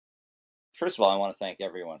first of all, I want to thank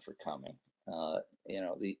everyone for coming.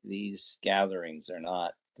 These gatherings are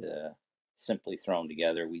not simply thrown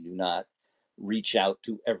together. We do not reach out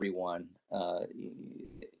to everyone,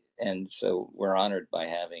 and so we're honored by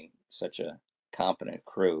having such a competent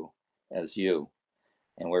crew as you,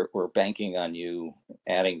 and we're banking on you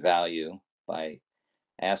adding value by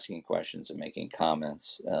asking questions and making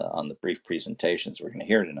comments on the brief presentations we're going to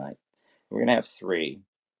hear tonight. We're going to have three,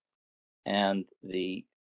 and the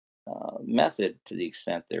method, to the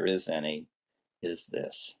extent there is any, is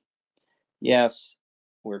this. Yes,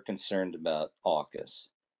 we're concerned about AUKUS,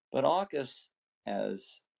 but AUKUS,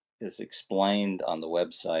 as is explained on the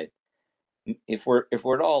website, if we're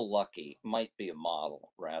at all lucky, might be a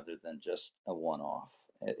model rather than just a one-off.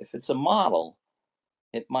 If it's a model,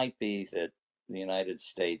 it might be that the United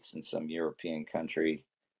States and some European country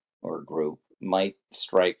or group might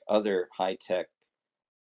strike other high-tech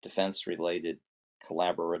defense-related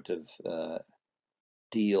collaborative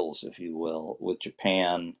deals, if you will, with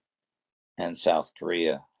Japan and South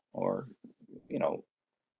Korea, or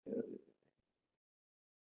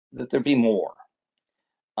that there be more.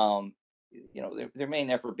 There may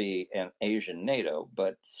never be an Asian NATO,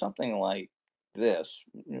 but something like this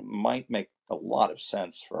might make a lot of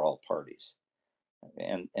sense for all parties.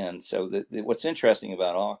 And so what's interesting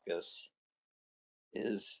about AUKUS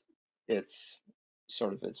is its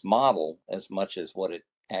sort of its model as much as what it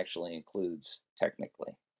actually includes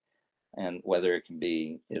technically, and whether it can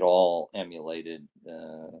be at all emulated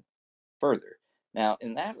further. Now,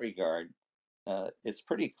 in that regard, it's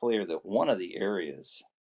pretty clear that one of the areas,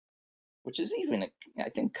 which is even, I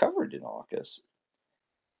think, covered in AUKUS,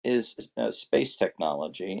 is space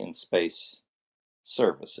technology and space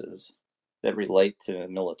services that relate to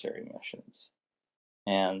military missions.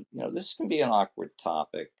 And this can be an awkward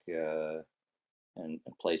topic in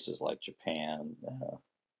places like Japan,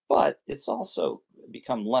 but it's also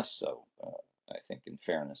become less so, I think, in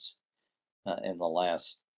fairness, in the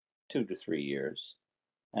last 2 to 3 years.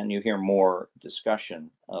 And you hear more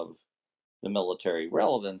discussion of the military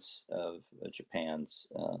relevance of Japan's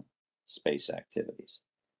space activities.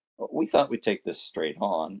 We thought we'd take this straight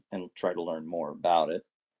on and try to learn more about it.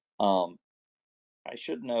 I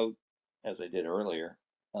should note, as I did earlier,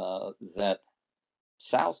 that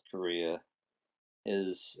South Korea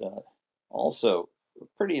is also a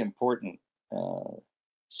pretty important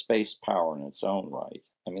space power in its own right.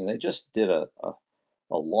 I mean, they just did a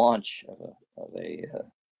launch of a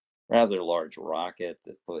rather large rocket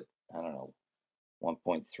that put, I don't know,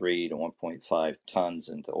 1.3 to 1.5 tons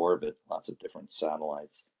into orbit, lots of different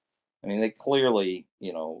satellites. I mean, they clearly,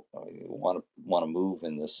 want to move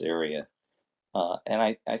in this area.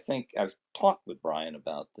 And I think I've talked with Brian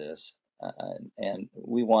about this, and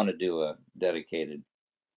we want to do a dedicated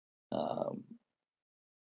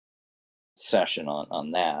session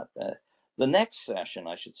on that. The next session,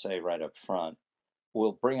 I should say right up front,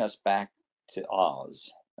 will bring us back to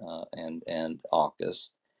Oz and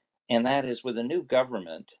AUKUS, and that is with a new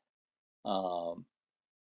government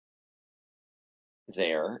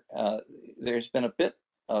there. There's been a bit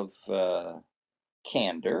of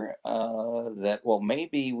candor that, well,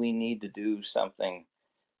 maybe we need to do something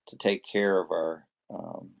to take care of our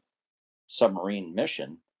submarine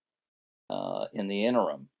mission in the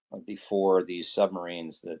interim before these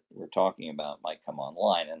submarines that we're talking about might come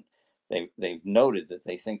online. And they've noted that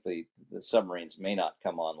they think the submarines may not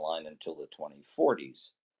come online until the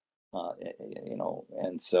 2040s.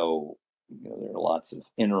 And so there are lots of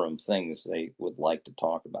interim things they would like to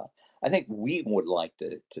talk about. I think we would like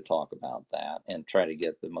to talk about that and try to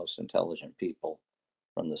get the most intelligent people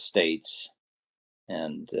from the States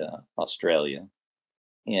and Australia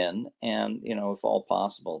in, and if all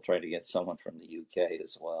possible, try to get someone from the UK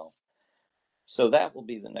as well. So that will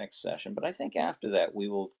be the next session. But I think after that we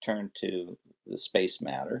will turn to the space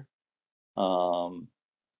matter for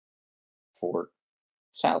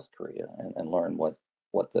South Korea and learn what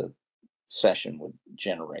the session would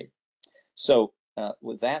generate. So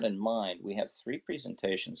with that in mind, we have 3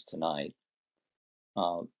 presentations tonight.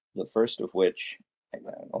 The first of which, I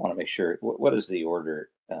want to make sure, what is the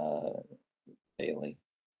order, Bailey?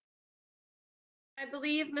 I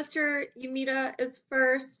believe Mr. Umeda is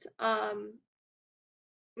first,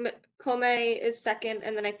 Komei is second,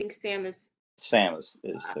 and then I think Sam is third.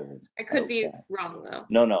 I could be wrong though.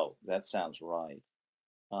 No, that sounds right.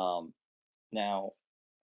 Now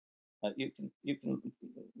you can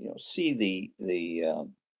see the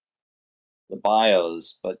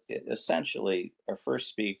bios, but essentially our first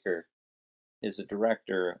speaker is a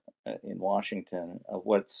director in Washington of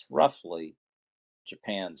what's roughly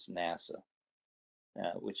Japan's NASA,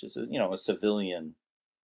 which is a civilian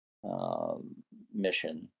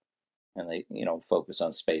mission, and they focus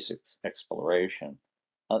on space exploration.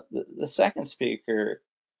 The second speaker,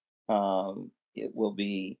 it will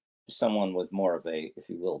be someone with more of a, if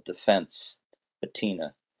you will, defense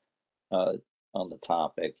patina uh, on the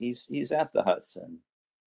topic. He's at the Hudson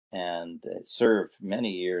and served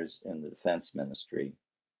many years in the defense ministry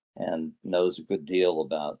and knows a good deal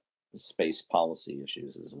about space policy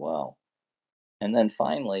issues as well. And then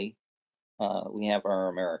finally, we have our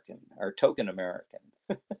token American.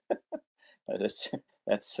 that's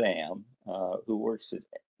that's Sam, who works at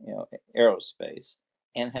Aerospace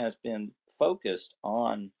and has been focused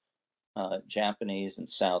on Japanese and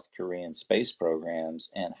South Korean space programs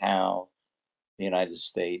and how the United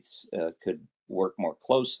States could work more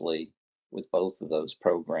closely with both of those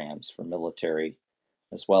programs for military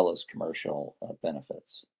as well as commercial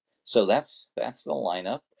benefits. So that's the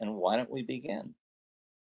lineup, and why don't we begin?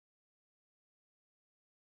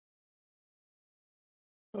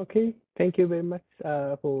 Okay, thank you very much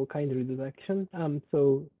for kind introduction.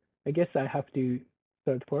 So I guess I have to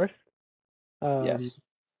start first. Um, Yes.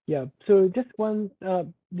 yeah. So just one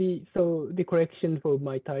the correction for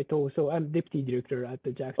my title. So I'm deputy director at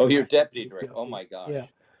the Oh, Jackson you're deputy Aerospace director. Oh office. my Yeah, gosh,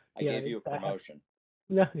 I yeah. gave you a I have promotion.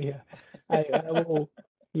 no, yeah. I will.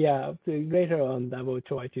 Yeah. So later on, I will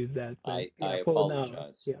try to do that. But I yeah, for now,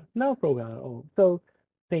 apologize. yeah, no problem at all. So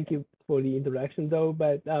thank you for the introduction, though.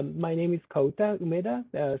 But my name is Kota Umeda.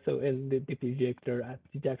 So and the deputy director at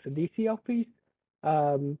the Jackson DC office.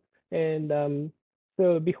 Um, and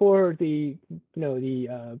so before the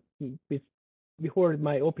before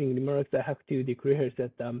my opening remarks, I have to declare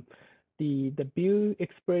that the view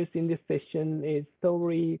expressed in this session is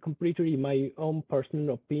solely completely my own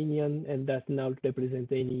personal opinion and does not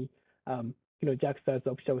represent any JAXA's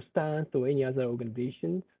official stance or any other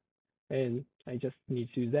organizations. And I just need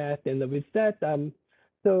to do that. And with that,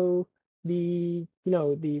 so the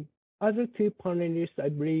other two panelists, I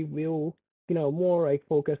believe, will more like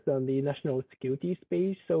focus on the national security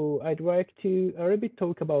space. So I'd like to a little bit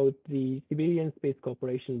talk about the civilian space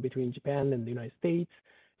cooperation between Japan and the United States.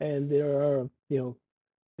 And there are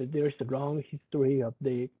there's a long history of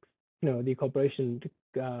the cooperation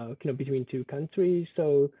between two countries.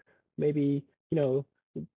 So maybe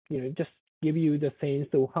just give you the sense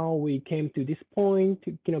of how we came to this point,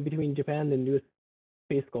 between Japan and US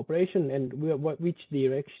space cooperation and which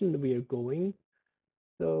direction we are going.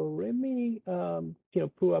 So let me,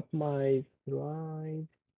 pull up my slide.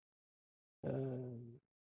 Um,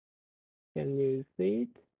 can you see it?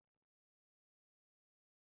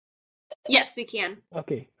 Yes, we can.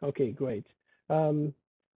 Okay, great. Um,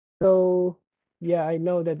 so yeah, I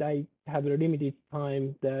know that I have a limited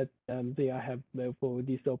time that I have for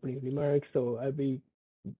this opening remarks, so I'll be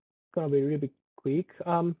gonna be really quick.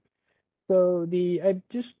 So I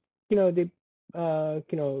just the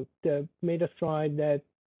the made a slide that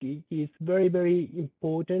is very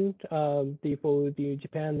important for the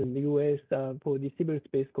Japan and the US for the civil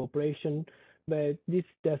space cooperation, but this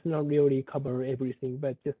does not really cover everything,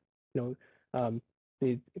 but just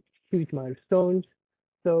the huge milestones.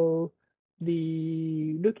 So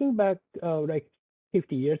the looking back like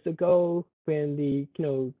 50 years ago when the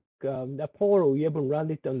Apollo 11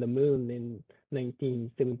 landed on the moon in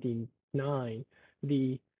 1979,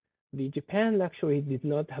 the Japan actually did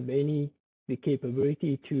not have any the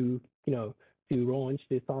capability to launch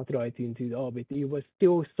the satellite into the orbit. It was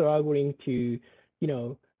still struggling to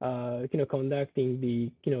conducting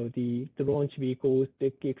the launch vehicles,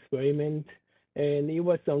 the experiment, and it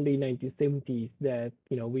was only 1970s that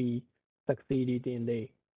we succeeded in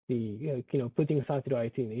putting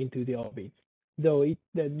satellite into the orbit. Though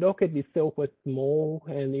the rocket itself was small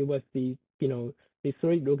and it was the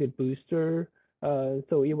solid rocket booster,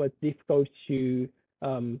 so it was difficult to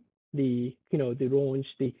the launch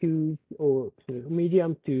the huge or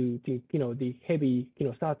medium to the heavy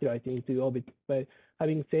satellite into orbit. But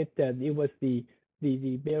having said that, it was the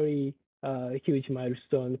very huge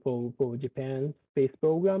milestone for Japan's space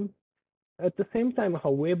program. At the same time,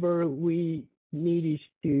 however, we needed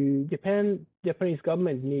to Japanese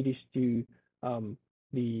government needed to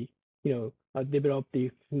the develop the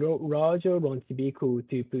larger launch vehicle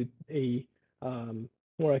to put a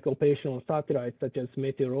more like operational satellites such as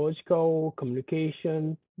meteorological,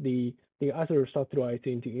 communication, the other satellites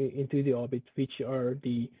into the orbit, which are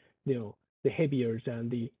the heavier than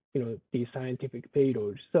the scientific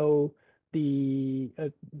payloads. So the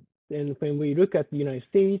and when we look at the United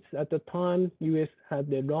States at the time, U.S.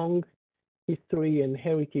 had a long history and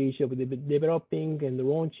heritage of developing and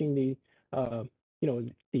launching the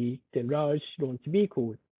large launch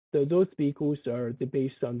vehicles. So those vehicles are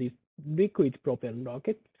based on this liquid propellant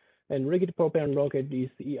rocket. and liquid propellant rocket is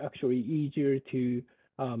actually easier to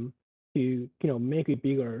make it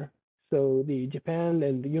bigger. So the Japan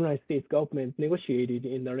and the United States government negotiated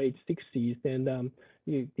in the late 60s, and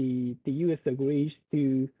the U.S. agrees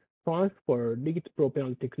to transfer liquid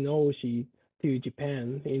propellant technology to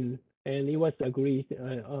Japan and it was agreed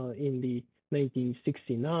in the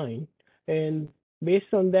 1969. And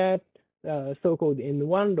based on that, so-called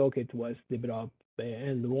N1 rocket was developed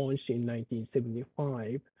and launched in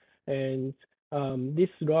 1975. And this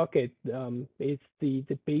rocket is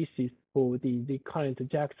the basis for the current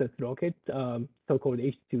JAXA rocket, so-called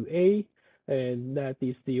H2A, and that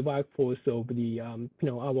is the workforce of the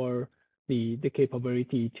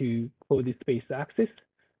capability for the space access,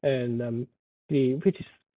 and which is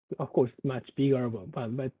of course much bigger, but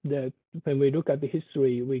when we look at the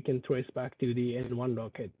history, we can trace back to the N1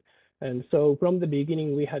 rocket. And so from the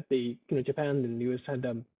beginning, we had Japan and the US had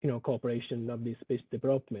cooperation of the space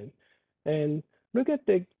development. And look at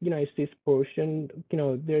the United States portion,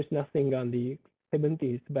 there's nothing on the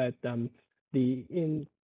 70s, but in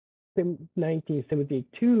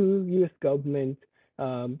 1972, U.S. government,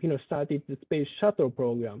 started the space shuttle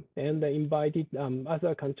program and invited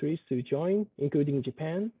other countries to join, including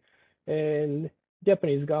Japan. And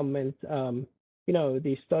Japanese government,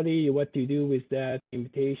 they study what to do with that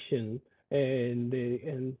invitation, and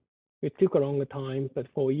it took a long time, but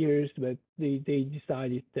 4 years. But they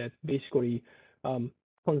decided that basically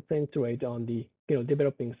concentrate on the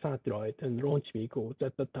developing satellite and launch vehicles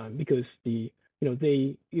at the time, because the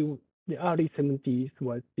early 70s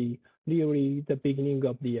was really the beginning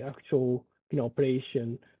of the actual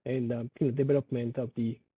operation and development of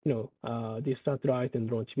the satellite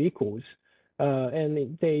and launch vehicles.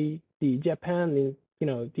 And the Japan,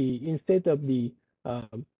 instead of the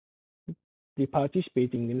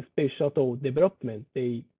participating in space shuttle development,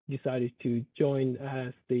 they decided to join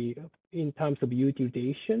as in terms of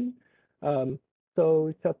utilization.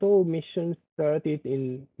 So shuttle mission started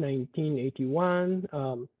in 1981,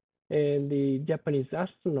 and the Japanese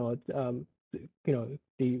astronauts,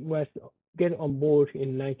 they was get on board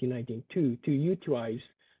in 1992 to utilize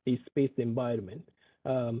the space environment.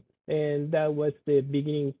 And that was the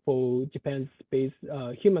beginning for Japan's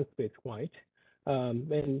human space flight.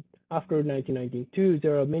 And after 1992,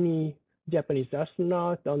 there are many Japanese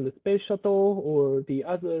astronauts on the space shuttle or the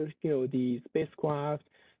other, the spacecraft,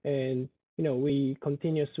 and we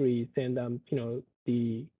continuously send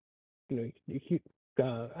the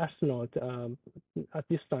astronaut at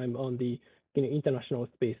this time on the International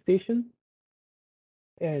Space Station.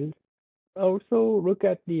 And also look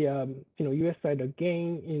at the U.S. side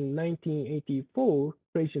again. In 1984,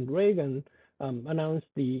 President Reagan announced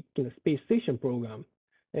the space station program,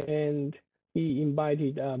 and he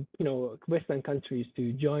invited Western countries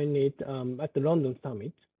to join it at the London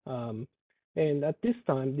summit. And at this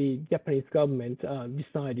time, the Japanese government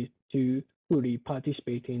decided to fully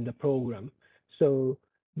participate in the program. So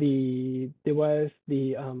after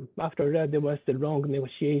that there was the long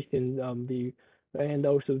negotiation, and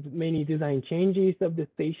also many design changes of the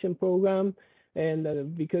station program.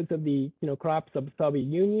 And because of the collapse of the Soviet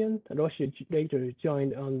Union, Russia later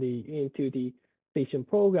joined into the station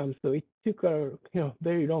program. So it took a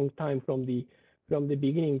very long time from the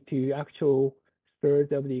beginning to actual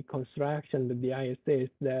start of the construction of the ISS.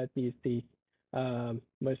 That is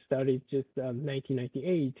was started just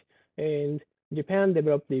 1998, and Japan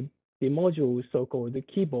developed the module, so-called the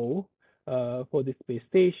Kibo, for the space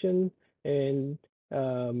station, and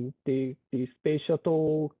the space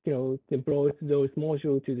shuttle, they brought those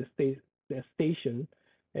modules to the station,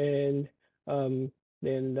 and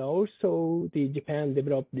then also the Japan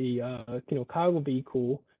developed the cargo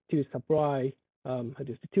vehicle to supply to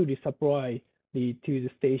the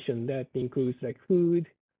station. That includes like food,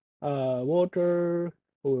 water,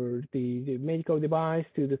 or the medical device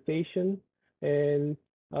to the station, and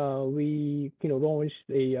we launched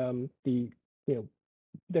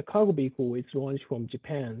the cargo vehicle is launched from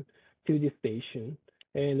Japan to the station,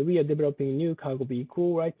 and we are developing a new cargo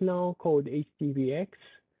vehicle right now called HTVX.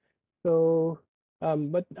 So,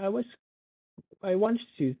 but I want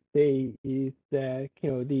to say is that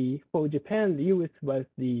for Japan, the U.S. was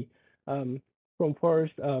the from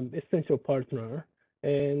first essential partner,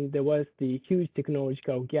 and there was the huge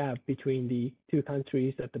technological gap between the two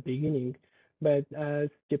countries at the beginning. But as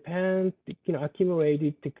Japan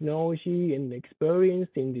accumulated technology and experience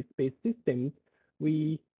in the space systems,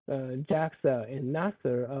 we JAXA and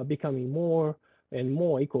NASA are becoming more and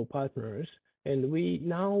more equal partners, and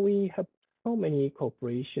we have so many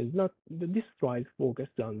corporations. Not this slide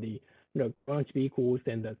focused on the launch vehicles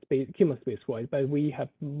and the human spaceflight, but we have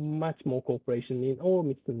much more cooperation in all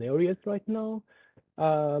mission areas right now.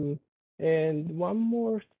 And one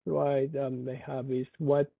more slide I have is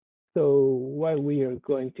what we are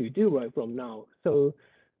going to do right from now. So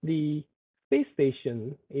the space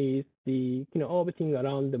station is orbiting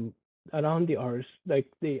around the Earth. Like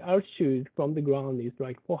the altitude from the ground is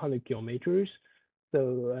like 400 kilometers.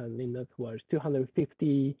 So in that was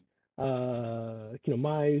 250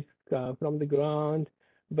 miles from the ground.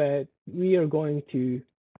 But we are going to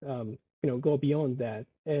go beyond that.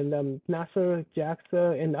 And NASA,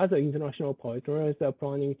 JAXA, and other international partners are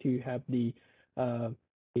planning to have the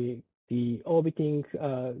orbiting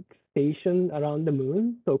station around the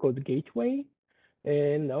moon, so-called gateway.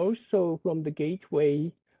 And also from the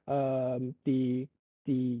gateway, the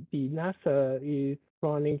NASA is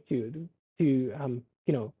planning to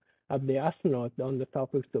have the astronaut on the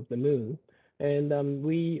surface of the moon. And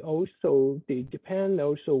Japan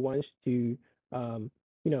also wants to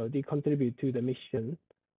they contribute to the mission.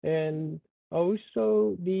 And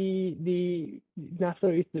also the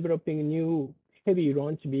NASA is developing a new heavy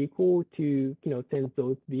launch vehicle to send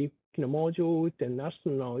those modules and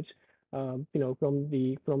astronauts from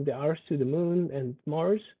the Earth to the moon and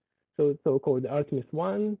Mars, so-called Artemis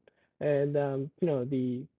 1. And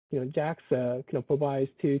the JAXA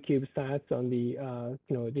provides 2 CubeSats on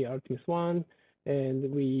the Artemis 1,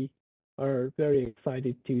 and we are very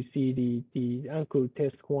excited to see the uncrewed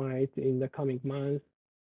test flight in the coming months.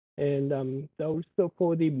 And also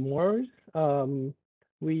for the Mars,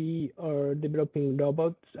 we are developing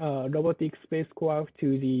robotic spacecraft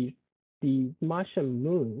to the Martian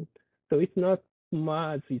moon. So it's not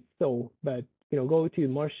Mars itself, but go to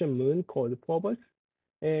Martian moon called Phobos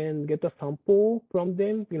and get a sample from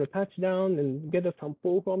them, touch down and get a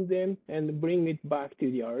sample from them and bring it back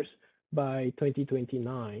to the Earth by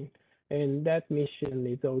 2029. And that mission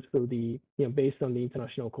is also based on the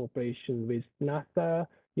international cooperation with NASA,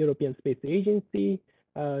 European Space Agency,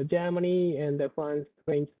 Germany, and the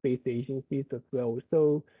French space agencies as well.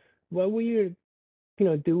 So what we're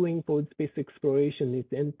doing for space exploration is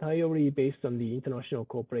entirely based on the international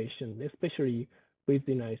cooperation, especially with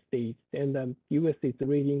the United States. And US is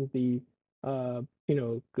leading the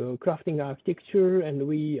crafting architecture, and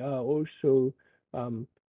we are also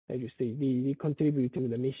as you say, the contributing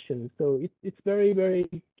the mission. So it's very, very,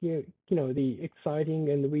 the exciting,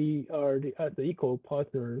 and we are as the equal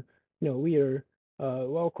partner. We are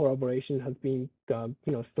our collaboration has been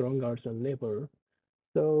stronger than ever.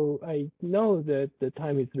 So I know that the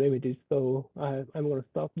time is limited, so I'm going to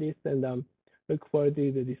stop this and look forward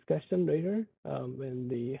to the discussion later.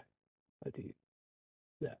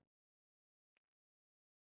 Yeah.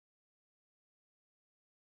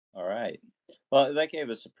 All right. Well, that gave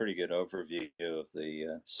us a pretty good overview of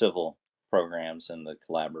the civil programs and the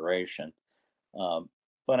collaboration.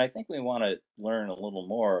 But I think we want to learn a little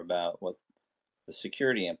more about what the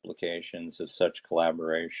security implications of such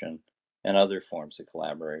collaboration and other forms of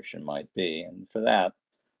collaboration might be. And for that,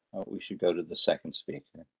 we should go to the second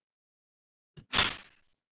speaker.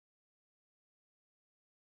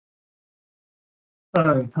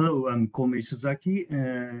 Hello, I'm Komei Isozaki.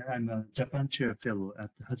 I'm a Japan Chair Fellow at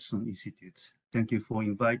the Hudson Institute. Thank you for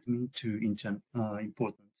inviting me to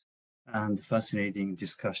important and fascinating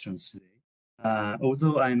discussions today.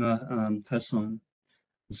 Although I'm a Hudson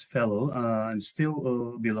Fellow, I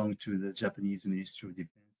still belong to the Japanese Ministry of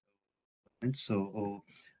Defense. So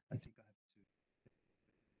I think I have to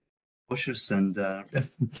be cautious and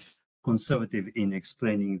conservative in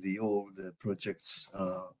explaining all the projects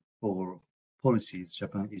or policies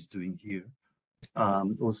Japan is doing here.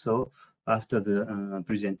 Also, after the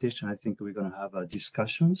presentation, I think we're going to have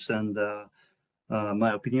discussions, and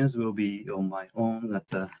my opinions will be on my own,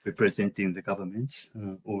 not representing the government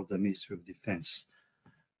or the Ministry of Defense.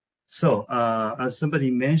 So, as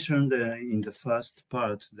somebody mentioned in the first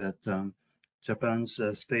part, that Japan's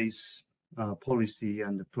space policy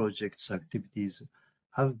and the projects activities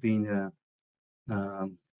have been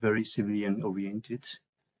very civilian oriented.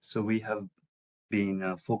 So we have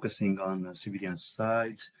been focusing on the civilian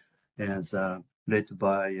side, as led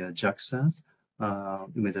by JAXA.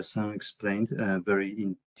 Umeda-san explained very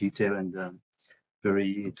in detail and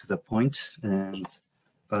very to the point.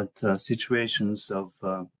 But situations of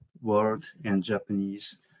world and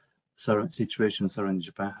Japanese situations around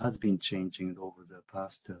Japan has been changing over the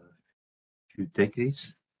past few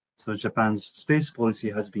decades. So Japan's space policy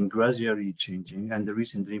has been gradually changing, and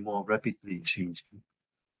recently more rapidly changing.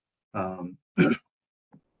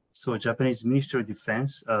 So Japanese Ministry of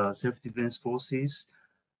Defense, self-defense forces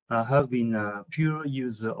have been a pure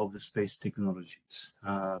user of the space technologies,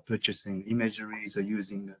 purchasing imageries,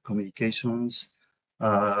 using communications,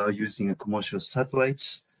 using commercial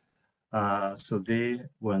satellites. So they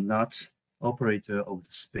were not operator of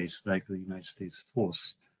the space like the United States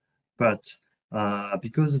Force. But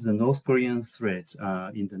because of the North Korean threat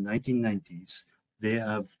in the 1990s, they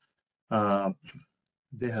have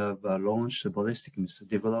launched a ballistic missile,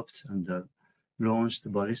 developed and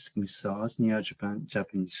launched ballistic missiles near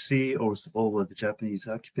Japanese Sea, also over the Japanese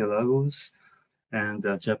archipelagos, and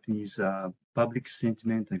Japanese public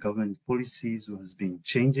sentiment and government policies has been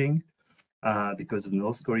changing because of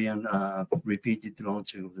North Korean repeated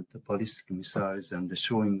launching of the ballistic missiles and the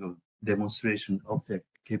showing of demonstration of their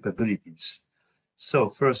capabilities. So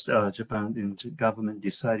first, Japan and government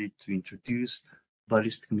decided to introduce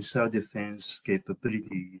ballistic missile defense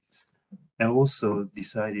capabilities, and also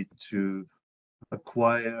decided to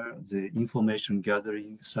acquire the information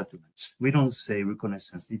gathering satellites. We don't say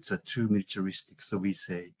reconnaissance, it's a too militaristic, so we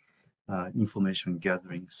say information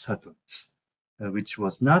gathering satellites, which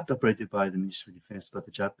was not operated by the Ministry of Defense, but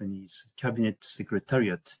the Japanese Cabinet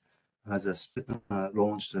Secretariat has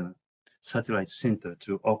launched a satellite center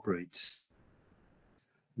to operate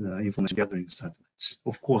the information gathering satellites.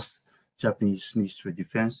 Of course, Japanese Ministry of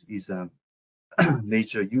Defense is a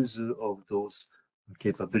major user of those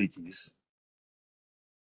capabilities.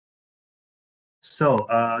 So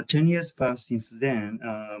 10 years passed since then.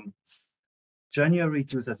 January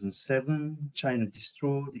 2007, China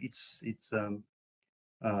destroyed its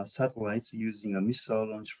satellites using a missile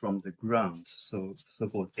launch from the ground,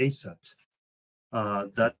 so-called ASAT,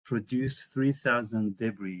 that produced 3,000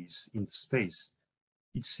 debris in space.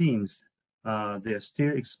 It seems they are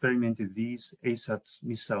still experimenting with these ASAT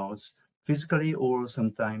missiles physically or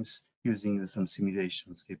sometimes using some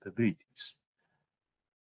simulations capabilities.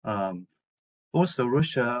 Also,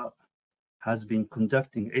 Russia has been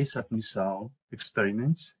conducting ASAT missile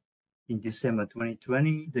experiments. In December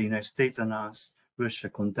 2020, the United States announced Russia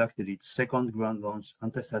conducted its second ground launch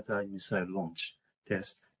anti-satellite missile launch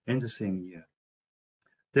test in the same year.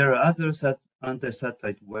 There are other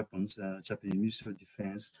anti-satellite weapons. Japanese Ministry of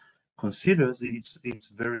Defense considers it's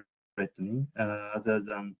very threatening. Other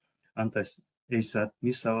than anti-ASAT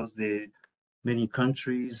missiles, many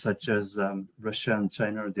countries such as Russia and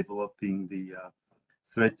China are developing the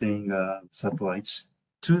threatening satellites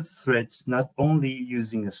to threats not only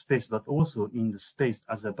using a space but also in the space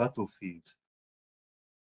as a battlefield.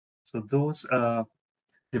 So those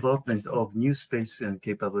development of new space and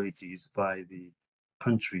capabilities by the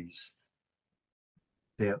countries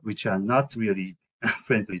there, which are not really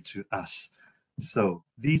friendly to us. So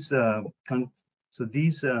these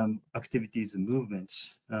activities and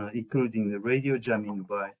movements, including the radio jamming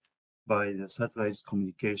by the satellites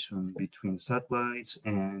communication between satellites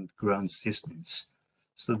and ground systems.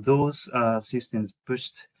 So those systems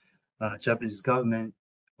pushed Japanese government,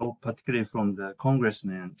 or particularly from the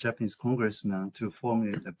Japanese congressman, to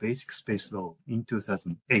formulate a basic space law in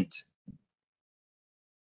 2008.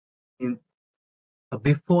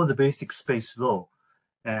 Before the basic space law,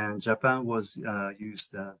 and Japan was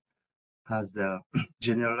used as the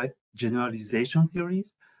generalization theory,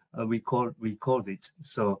 we called it.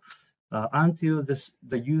 So until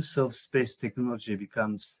the use of space technology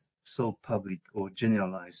becomes so public or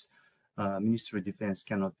generalized, Ministry of Defense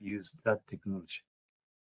cannot use that technology.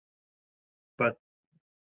 But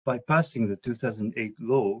by passing the 2008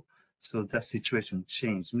 law, so that situation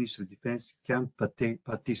changed. Ministry of Defense can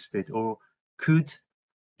participate or could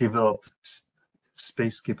develop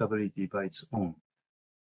space capability by its own.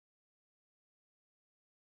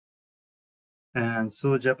 And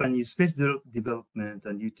so Japanese space development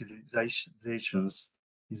and utilizations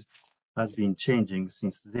has been changing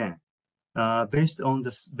since then. Based on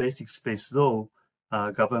the basic space law,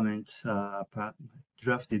 government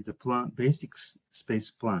drafted the basic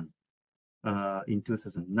space plan in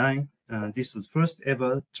 2009. This was first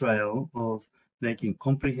ever trial of making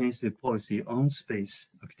comprehensive policy on space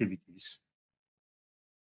activities.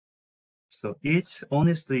 So it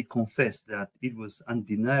honestly confessed that it was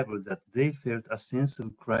undeniable that they felt a sense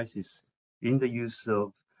of crisis in the use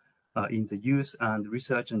and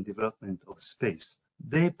research and development of space.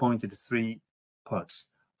 They pointed to three parts.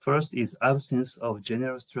 First is absence of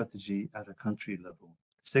general strategy at a country level.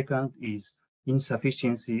 Second is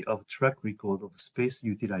insufficiency of track record of space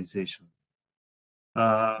utilization.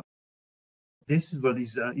 This is what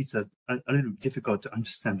is it's a little difficult to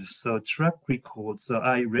understand. So track record. So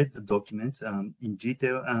I read the document in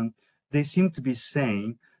detail, and they seem to be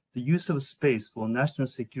saying the use of space for national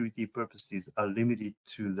security purposes are limited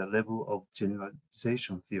to the level of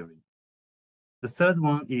generalization theory. The third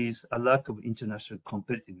one is a lack of international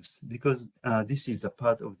competitiveness, because this is a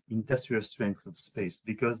part of industrial strength of space,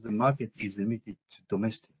 because the market is limited to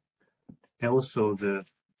domestic. And also the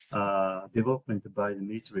development by the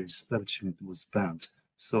military establishment was banned.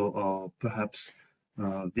 So perhaps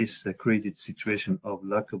this created situation of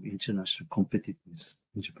lack of international competitiveness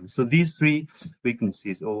in Japan. So these three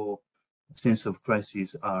weaknesses or sense of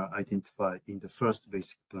crisis are identified in the first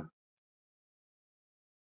basic plan.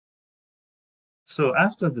 So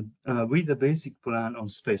after with the basic plan on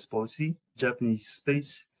space policy, Japanese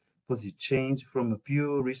space policy changed from a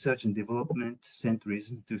pure research and development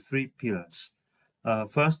centrism to three pillars.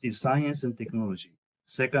 First is science and technology.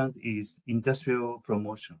 Second is industrial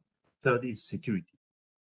promotion. Third is security.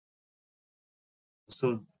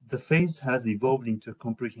 So the phase has evolved into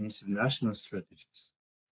comprehensive national strategies.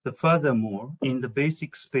 So furthermore, in the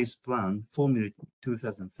basic space plan formulated in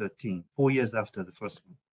 2013, 4 years after the first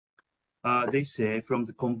one, they say from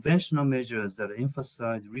the conventional measures that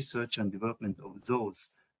emphasize research and development of those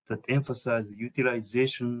that emphasize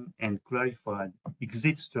utilization and clarified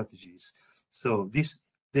exit strategies. So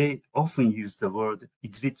they often use the word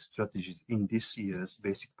exit strategies in this year's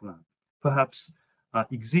basic plan. Perhaps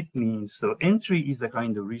exit means, so entry is a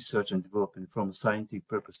kind of research and development from scientific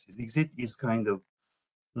purposes. Exit is kind of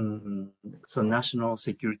so national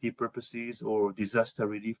security purposes or disaster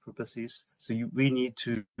relief purposes. So we need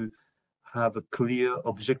to have a clear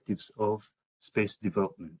objectives of space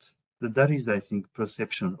development. That is, I think,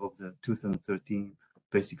 perception of the 2013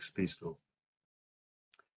 basic space law.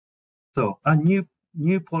 So a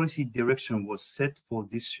new policy direction was set for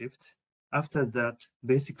this shift. After that,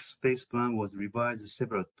 basic space plan was revised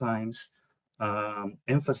several times,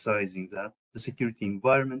 emphasizing that the security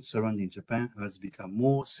environment surrounding Japan has become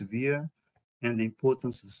more severe and the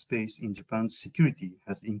importance of space in Japan's security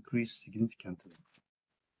has increased significantly.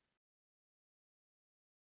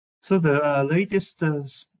 So the latest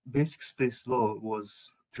basic space law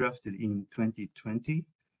was drafted in 2020.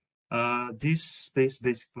 This space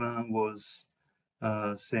basic plan was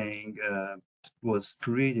was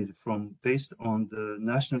created based on the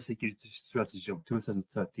national security strategy of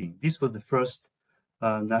 2013. This was the first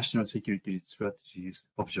national security strategies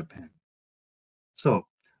of Japan. So,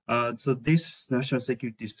 so this national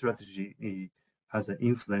security strategy has an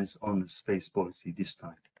influence on space policy this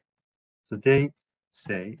time. So they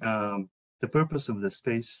say the purpose of the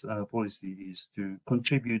space policy is to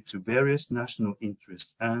contribute to various national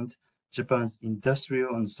interests and Japan's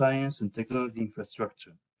industrial and science and technology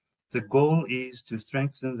infrastructure. The goal is to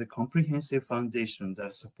strengthen the comprehensive foundation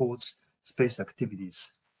that supports space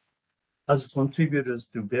activities as contributors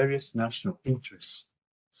to various national interests.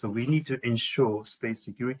 So we need to ensure space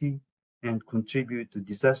security and contribute to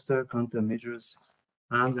disaster countermeasures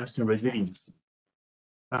and national resilience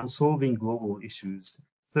and solving global issues.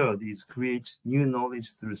 Third is create new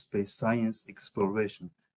knowledge through space science exploration.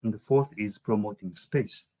 And the fourth is promoting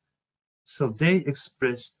space. So they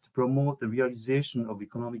expressed to promote the realization of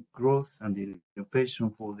economic growth and innovation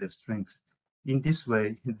for their strength. In this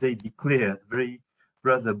way, they declared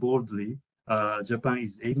rather boldly, Japan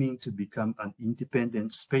is aiming to become an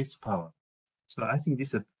independent space power. So I think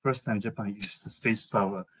this is the first time Japan used the space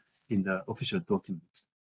power in the official documents.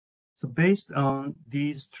 So based on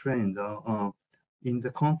these trends, in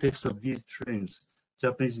the context of these trends,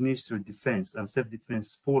 Japanese Ministry of Defense and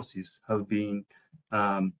self-defense forces have been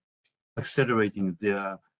accelerating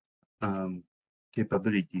their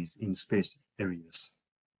capabilities in space areas.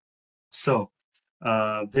 So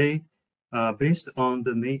they, based on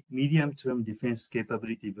the medium-term defense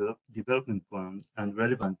capability development plan and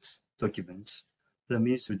relevant documents, the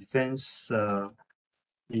Ministry of Defense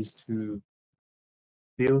is to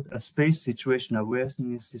build a space situation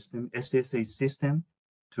awareness system, SSA system,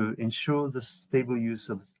 to ensure the stable use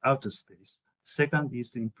of outer space. Second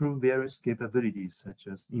is to improve various capabilities such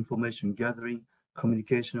as information gathering,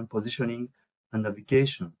 communication, positioning, and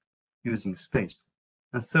navigation using space.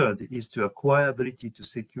 And third is to acquire ability to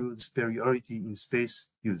secure superiority in space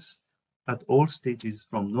use at all stages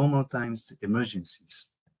from normal times to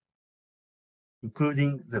emergencies,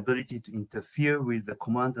 including the ability to interfere with the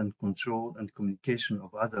command and control and communication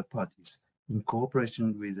of other parties in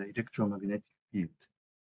cooperation with the electromagnetic field.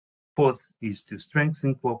 Fourth is to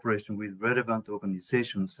strengthen cooperation with relevant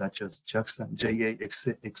organizations such as JAXA,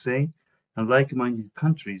 JAXA, and like-minded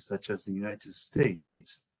countries such as the United States.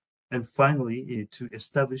 And finally, to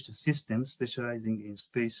establish a system specializing in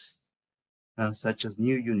space, such as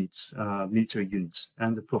new units, military units,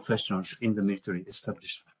 and the professionals in the military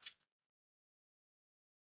establishment.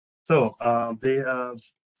 So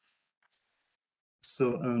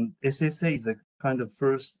So SSA is a kind of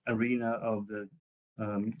first arena of the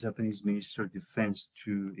Japanese Ministry of Defense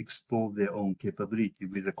to explore their own capability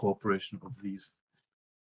with the cooperation of these.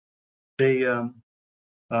 They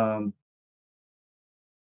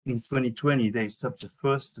in 2020 they established the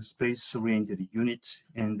first space-oriented unit,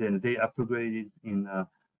 and then they upgraded in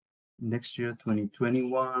next year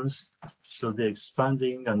 2021. So the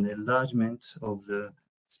expanding and the enlargement of the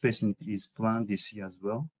space unit is planned this year as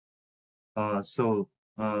well.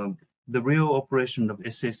 The real operation of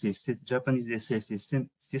SSA, Japanese SSA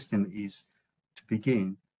system, is to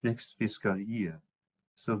begin next fiscal year.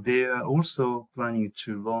 So they are also planning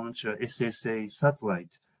to launch a SSA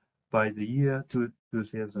satellite by the year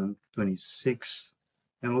 2026.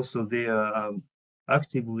 And also they are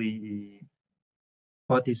actively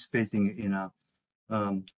participating in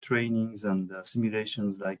trainings and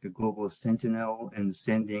simulations like a Global Sentinel, and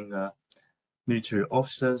sending military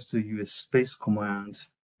officers to U.S. Space Command.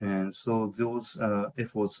 And so those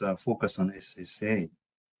efforts are focused on SSA.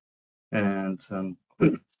 And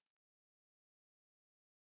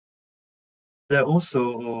they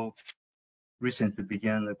also recently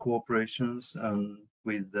began cooperations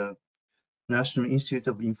with the National Institute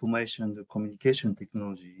of Information and Communication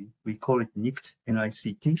Technology. We call it NICT,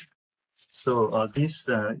 NICT. So these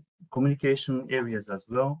communication areas as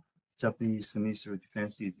well, Japanese Ministry of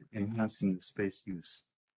Defense is enhancing the space use.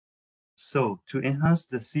 So to enhance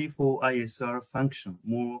the C4ISR function,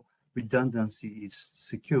 more redundancy is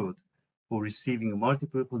secured for receiving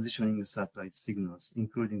multiple positioning satellite signals,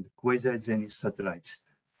 including the quasi-zenith satellite,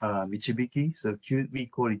 Michibiki. So we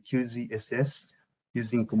call it QZSS,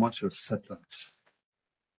 using commercial satellites.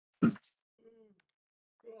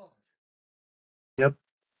 Yep.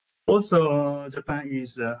 Also, Japan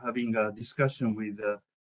is having a discussion with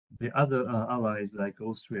the other allies like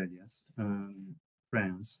Australia,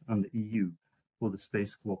 France, and the EU for the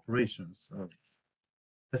space cooperation. So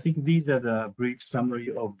I think these are the brief summary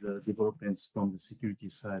of the developments from the security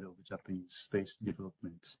side of Japanese space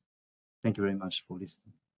development. Thank you very much for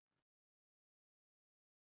listening.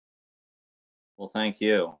 Well, thank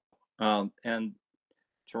you. And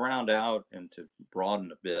to round out and to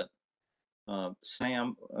broaden a bit,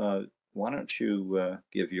 Sam, why don't you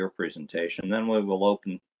give your presentation? Then we will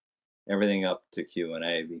open everything up to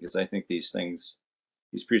Q&A, because I think these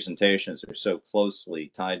presentations are so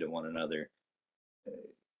closely tied to one another.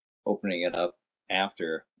 Opening it up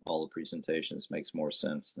after all the presentations makes more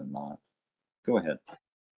sense than not. Go ahead.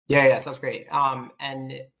 Yeah, sounds great.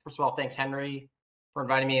 And first of all, thanks, Henry, for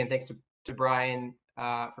inviting me, and thanks to Brian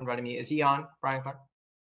for inviting me. Is he on, Brian Clark?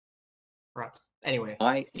 Perhaps. Anyway,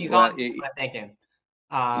 he's on. I thank him.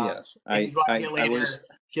 Yes, if he's watching it later,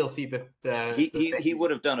 he'll see he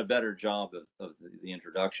would have done a better job of the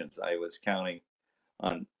introductions. I was counting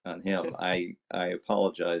on him. I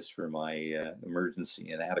apologize for my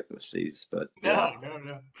emergency inadequacies, but no.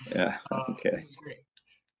 Yeah. Okay. This is great.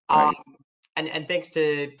 Right. And thanks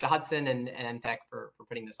to Hudson and NPEC for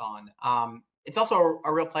putting this on. It's also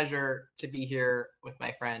a real pleasure to be here with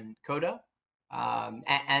my friend Kota,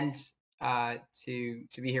 and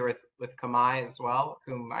to be here with Komei as well,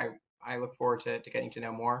 whom I look forward to getting to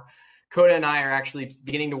know more. Kota and I are actually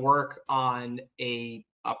beginning to work on a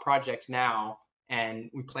project now,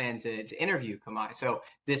 and we plan to interview Komei. So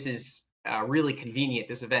this is really convenient.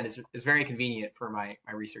 This event is very convenient for my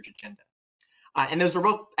research agenda. And those were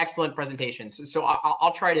both excellent presentations. So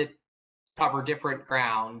I'll try to cover different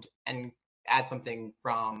ground and add something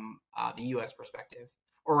from the U.S. perspective,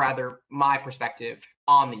 or rather my perspective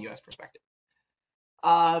on the U.S. perspective.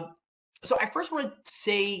 So I first want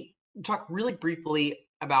to talk really briefly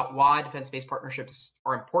about why defense-based partnerships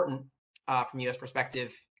are important from the U.S.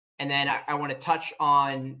 perspective. And then I want to touch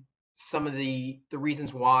on some of the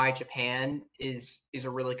reasons why Japan is a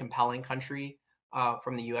really compelling country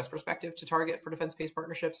from the U.S. perspective to target for defense-based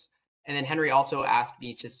partnerships. And then Henry also asked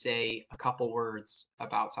me to say a couple words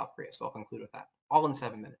about South Korea, so I'll conclude with that, all in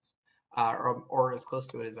 7 minutes, or as close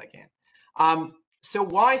to it as I can. So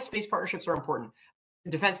why space partnerships are important,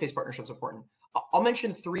 defense-based partnerships are important. I'll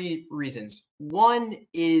mention 3 reasons. One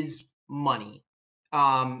is money.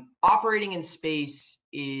 Operating in space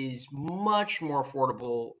is much more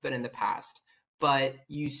affordable than in the past, but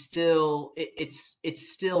it's still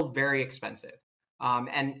very expensive.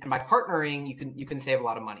 And by partnering, you can save a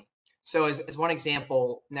lot of money. So as one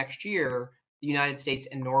example, next year, the United States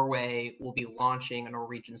and Norway will be launching a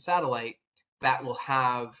Norwegian satellite that will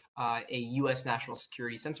have a U.S. national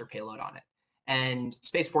security sensor payload on it. And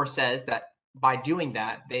Space Force says that by doing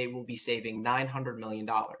that, they will be saving $900 million.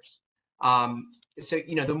 So,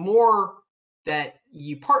 the more that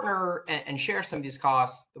you partner and share some of these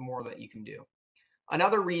costs, the more that you can do.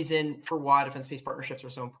 Another reason for why defense space partnerships are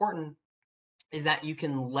so important is that you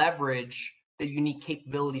can leverage the unique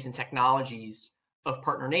capabilities and technologies of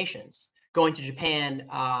partner nations. Going to Japan,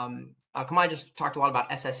 Komei just talked a lot about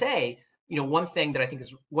SSA. One thing that I think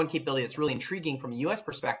is one capability that's really intriguing from a U.S.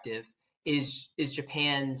 perspective is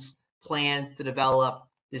Japan's plans to develop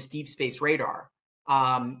this deep space radar,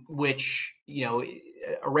 which,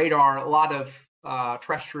 a radar, a lot of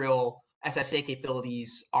terrestrial SSA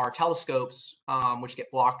capabilities are telescopes, which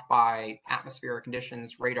get blocked by atmospheric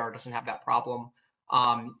conditions. Radar doesn't have that problem.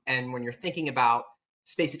 And when you're thinking about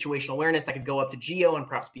space situational awareness, that could go up to geo and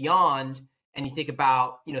perhaps beyond, and you think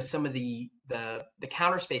about some of the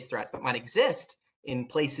counter space threats that might exist in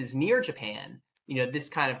places near Japan, this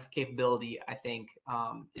kind of capability, I think,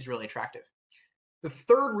 is really attractive. The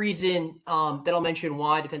third reason that I'll mention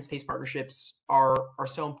why defense space partnerships are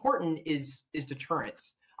so important is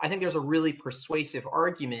deterrence. I think there's a really persuasive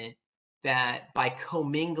argument that by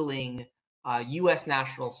commingling U.S.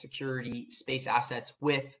 national security space assets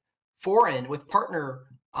with international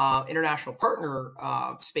partner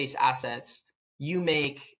space assets,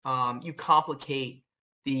 you complicate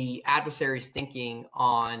the adversary's thinking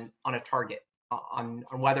on a target, on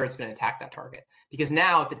whether it's going to attack that target. Because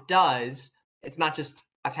now, if it does, it's not just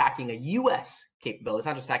attacking a U.S. capability, it's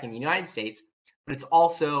not just attacking the United States, but it's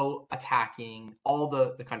also attacking all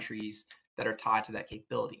the countries that are tied to that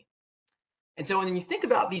capability. And so when you think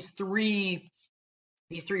about these three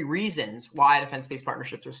reasons why defense space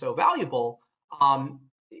partnerships are so valuable,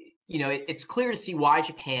 it's clear to see why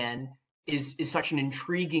Japan is such an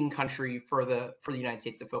intriguing country for the United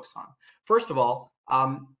States to focus on. First of all,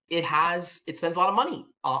 it spends a lot of money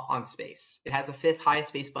on space. It has the 5th highest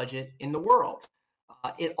space budget in the world.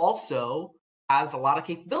 It also has a lot of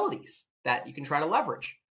capabilities that you can try to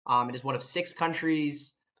leverage. It is one of 6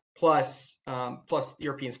 countries plus the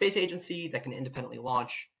European Space Agency that can independently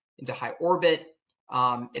launch into high orbit.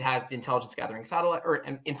 It has the intelligence gathering satellite or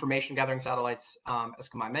information gathering satellites, as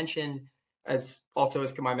Komei mentioned. As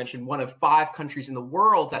Komei mentioned, one of 5 countries in the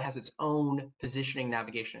world that has its own positioning,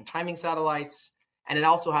 navigation, and timing satellites, and it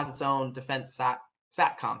also has its own defense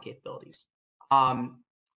satcom capabilities.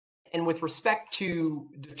 And with respect to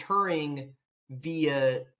deterring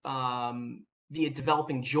via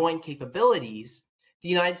developing joint capabilities, the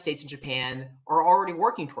United States and Japan are already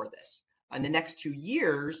working toward this. In the next 2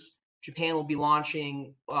 years, Japan will be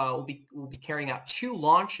launching, will be carrying out 2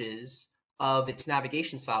 launches of its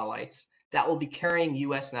navigation satellites that will be carrying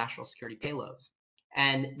U.S. national security payloads.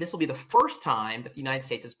 And this will be the first time that the United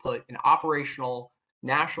States has put an operational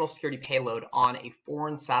national security payload on a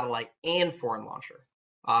foreign satellite and foreign launcher.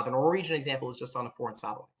 The Norwegian example is just on a foreign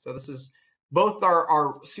satellite. So this is, both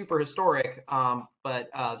are super historic, but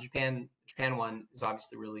the Japan one is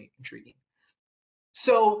obviously really intriguing.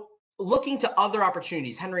 So looking to other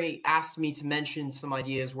opportunities, Henry asked me to mention some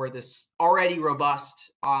ideas where this already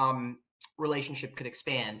robust relationship could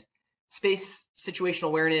expand. Space situational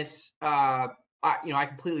awareness, I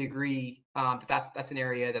completely agree that's an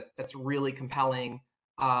area that's really compelling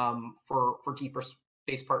for deeper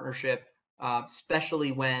space partnership,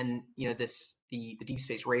 especially when the deep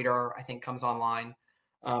space radar, I think, comes online.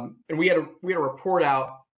 And we had a report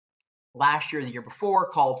out last year, the year before,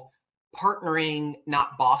 called "Partnering,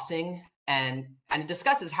 Not Bossing," and it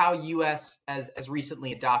discusses how U.S. has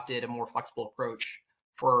recently adopted a more flexible approach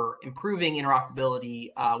for improving interoperability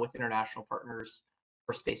with international partners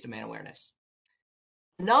for space domain awareness.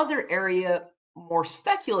 Another area, more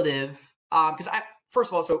speculative, because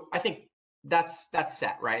first of all, I think that's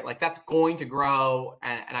set, right? Like, that's going to grow,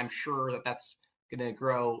 and I'm sure that's going to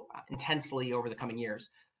grow intensely over the coming years.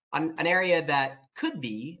 An area that could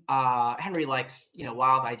be, Henry likes,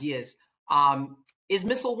 wild ideas, is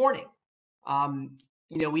missile warning.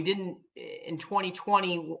 We didn't, in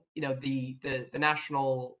 2020, the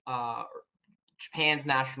national, Japan's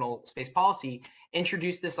national space policy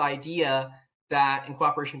introduced this idea that, in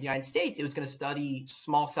cooperation with the United States, it was going to study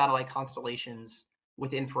small satellite constellations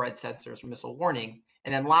with infrared sensors for missile warning.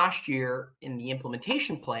 And then last year, in the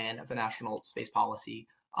implementation plan of the national space policy,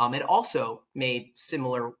 it also made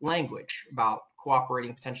similar language about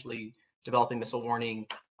cooperating, potentially developing missile warning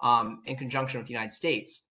in conjunction with the United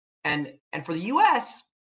States. And for the U.S.,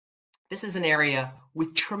 this is an area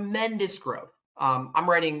with tremendous growth. I'm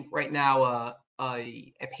writing right now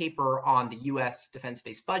a paper on the U.S. defense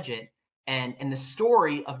space budget, and the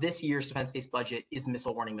story of this year's defense space budget is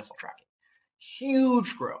missile warning, missile tracking.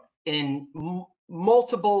 Huge growth in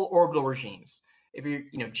multiple orbital regimes. If you're,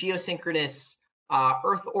 geosynchronous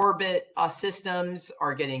Earth orbit systems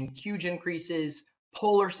are getting huge increases.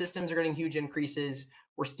 Polar systems are getting huge increases.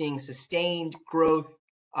 We're seeing sustained growth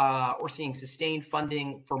We're seeing sustained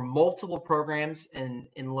funding for multiple programs in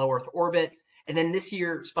low Earth orbit. And then this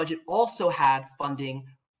year's budget also had funding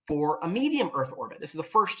for a medium Earth orbit. This is the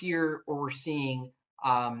first year where we're seeing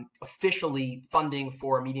officially funding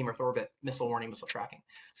for a medium Earth orbit missile warning, missile tracking.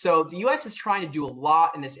 So the U.S. is trying to do a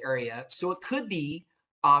lot in this area. So it could be,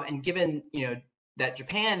 and given that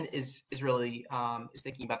Japan is really is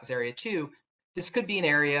thinking about this area too, this could be an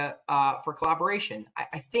area for collaboration.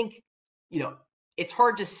 I think it's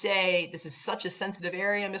hard to say. This is such a sensitive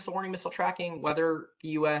area, missile warning, missile tracking, whether the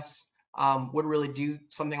U.S. Would really do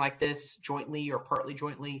something like this jointly or partly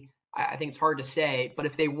jointly. I think it's hard to say. But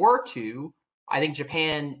if they were to, I think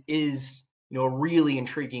Japan is a really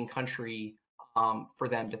intriguing country for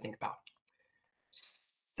them to think about.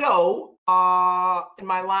 So in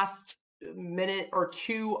my last minute or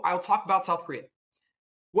two, I'll talk about South Korea.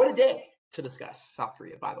 What a day to discuss South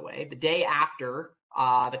Korea, by the way. The day after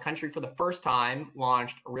the country for the first time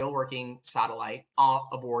launched a real working satellite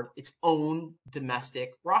aboard its own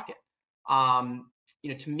domestic rocket.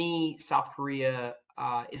 To me, South Korea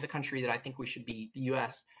is a country that I think the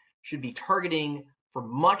U.S. should be targeting for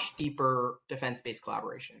much deeper defense-based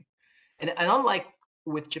collaboration. And unlike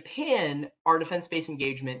with Japan, our defense-based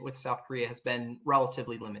engagement with South Korea has been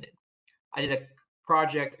relatively limited. I did a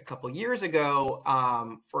project a couple years ago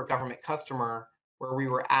for a government customer where we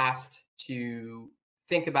were asked to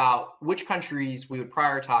think about which countries we would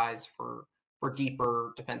prioritize for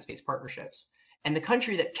deeper defense-based partnerships. And the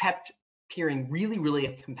country that kept appearing really, really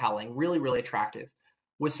compelling, really, really attractive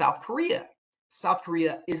was South Korea. South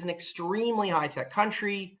Korea is an extremely high-tech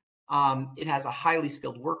country. It has a highly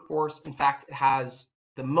skilled workforce. In fact, it has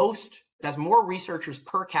more researchers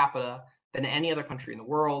per capita than any other country in the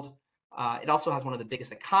world. It also has one of the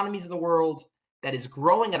biggest economies in the world that is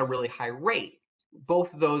growing at a really high rate.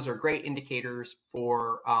 Both of those are great indicators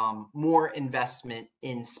for more investment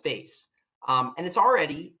in space. And it's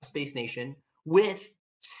already a space nation with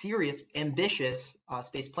serious, ambitious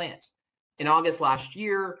space plans. In August last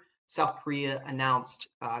year, South Korea announced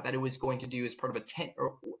that it was going to do as part of a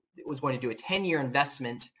 10-year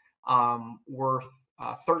investment worth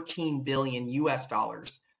 $13 billion US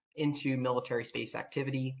into military space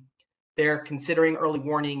activity. They're considering early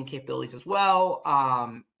warning capabilities as well.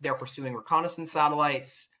 They're pursuing reconnaissance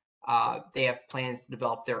satellites. They have plans to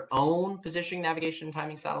develop their own positioning, navigation, and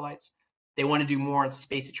timing satellites. They want to do more in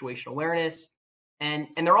space situational awareness. And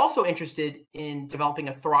they're also interested in developing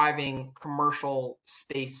a thriving commercial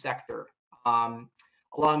space sector. Along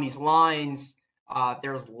these lines,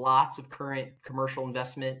 there's lots of current commercial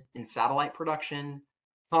investment in satellite production.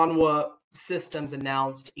 Hanwha Systems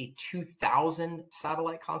announced a 2,000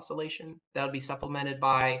 satellite constellation that would be supplemented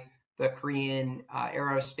by the Korean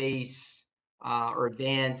Aerospace or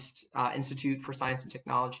Advanced Institute for Science and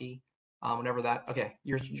Technology, whatever that. Okay,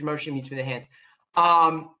 you're motioning me to the hands.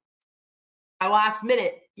 At last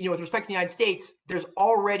minute, with respect to the United States, there's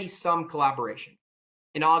already some collaboration.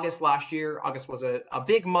 In August last year, August was a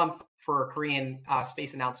big month for Korean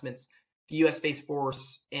space announcements. The U.S. Space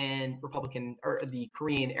Force and the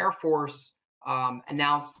Korean Air Force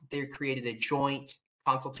announced they created a joint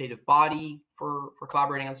consultative body for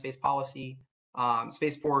collaborating on space policy. South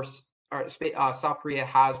Korea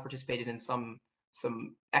has participated in some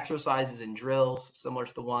exercises and drills similar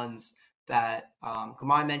to the ones that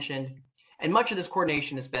Komei mentioned. And much of this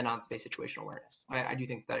coordination has been on space situational awareness. I do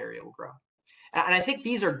think that area will grow. And I think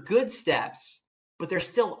these are good steps, but there's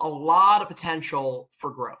still a lot of potential for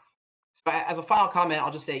growth. But as a final comment,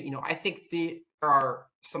 I'll just say, I think there are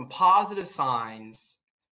some positive signs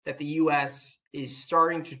that the U.S. is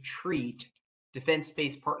starting to treat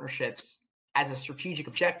defense-based partnerships as a strategic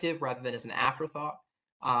objective rather than as an afterthought.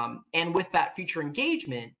 And with that future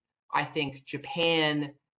engagement, I think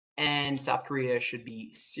Japan and South Korea should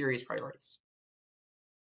be serious priorities.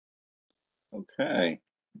 Okay.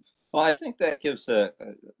 Well, I think that gives a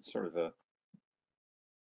sort of a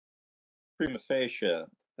prima facie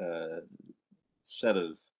set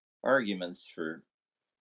of arguments for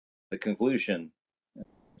the conclusion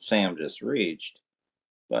Sam just reached.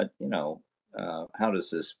 But, how does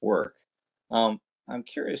this work? I'm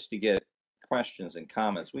curious to get questions and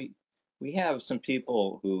comments. We have some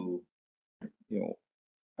people who,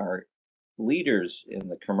 are leaders in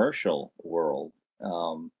the commercial world.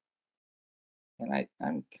 And I'm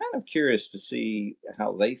kind of curious to see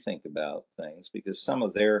how they think about things, because some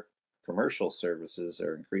of their commercial services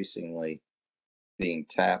are increasingly being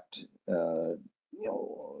tapped, I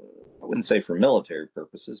wouldn't say for military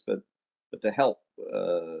purposes, but to help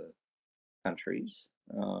countries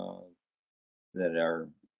that are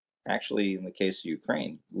actually, in the case of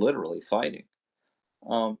Ukraine, literally fighting.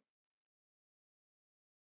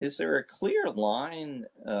 is there a clear line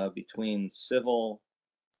between civil,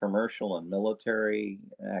 commercial, and military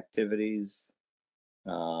activities?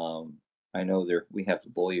 I know we have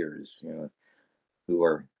lawyers, who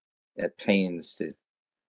are at pains to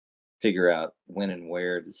figure out when and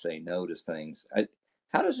where to say no to things.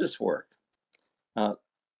 How does this work?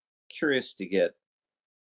 Curious to get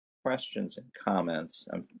questions and comments.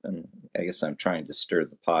 I guess I'm trying to stir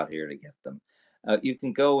the pot here to get them. You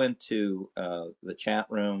can go into the chat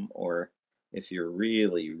room, or if you're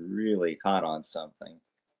really, really hot on something,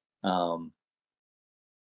 I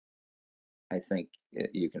think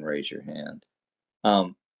you can raise your hand.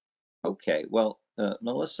 Okay, well,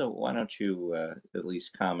 Melissa, why don't you at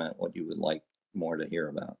least comment what you would like more to hear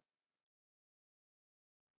about?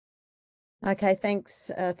 Okay, thanks,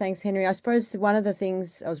 Henry. I suppose one of the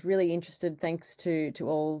things I was really interested, thanks to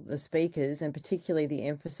all the speakers, and particularly the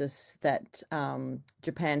emphasis that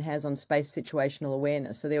Japan has on space situational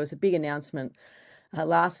awareness. So there was a big announcement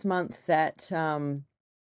last month that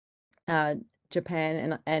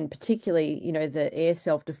Japan and particularly, the Air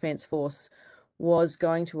Self-Defense Force was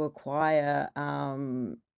going to acquire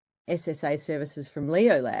SSA services from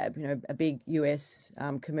Leo Lab, a big US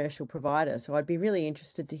commercial provider. So I'd be really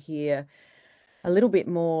interested to hear a little bit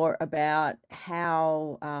more about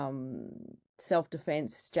how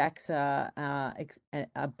self-defense, JAXA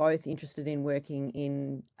are both interested in working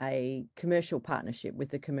in a commercial partnership with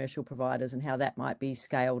the commercial providers, and how that might be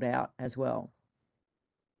scaled out as well.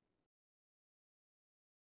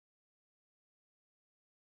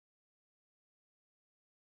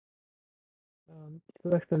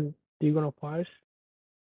 Sebastian, do you want to pause?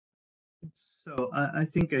 So I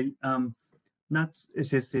think not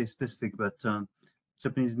SSA specific, but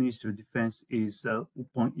Japanese Ministry of Defense is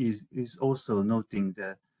also noting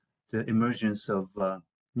the emergence of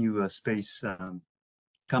new space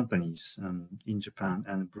companies in Japan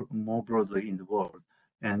and more broadly in the world.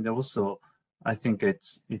 And also, I think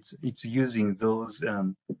it's using those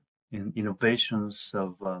innovations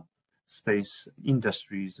of space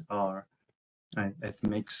industries it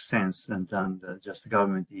makes sense, and then just the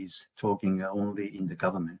government is talking only in the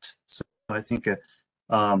government. So I think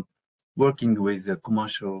working with the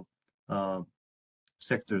commercial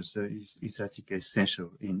sectors is I think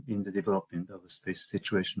essential in the development of space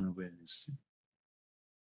situational awareness.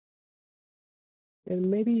 And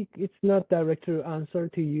maybe it's not direct answer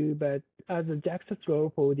to you, but as a JAXA's role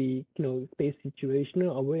for the space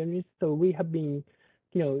situational awareness, so we have been,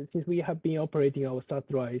 since we have been operating our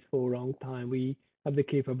satellites for a long time, we have the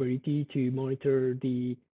capability to monitor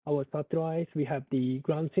our satellites. We have the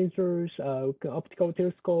ground sensors, optical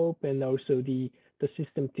telescope, and also the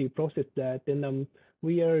system to process that. And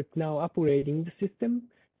we are now upgrading the system.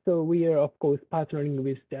 So we are of course partnering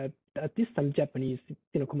with that at this time Japanese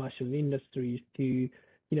commercial industries to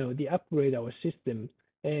the upgrade our system,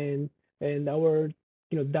 and our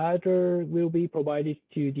data will be provided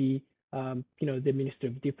to the the Ministry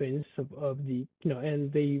of Defense of the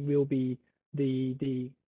and they will be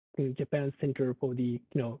the Japan Center for the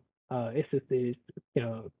SSA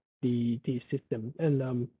the system.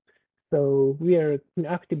 And so we are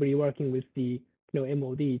actively working with the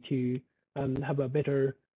MOD to have a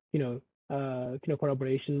better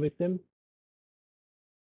collaboration with them.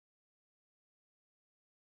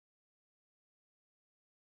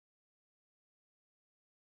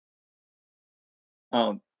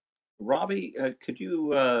 Robbie, could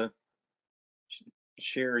you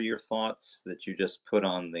share your thoughts that you just put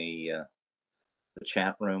on the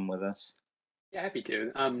chat room with us? Yeah, happy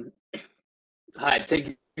to. Hi,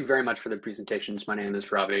 thank you very much for the presentations. My name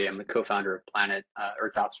is Robbie. I'm the co-founder of Planet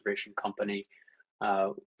Earth Observation Company,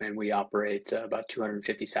 and we operate about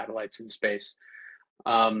 250 satellites in space.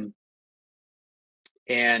 Really,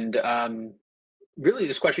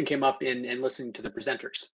 this question came up in listening to the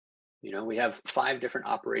presenters. We have 5 different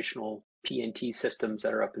operational PNT systems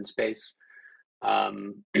that are up in space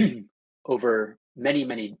over many,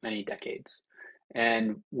 many, many decades.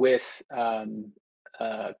 And with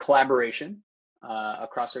collaboration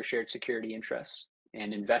across our shared security interests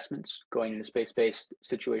and investments going into space-based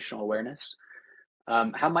situational awareness,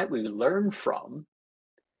 how might we learn from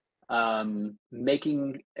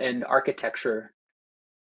making an architecture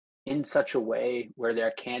in such a way where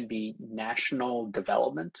there can be national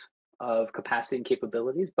development of capacity and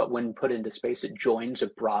capabilities, but when put into space, it joins a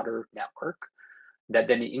broader network that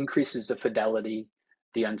then increases the fidelity,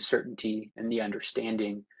 the uncertainty, and the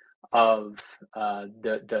understanding of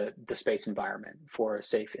the space environment for a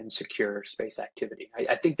safe and secure space activity.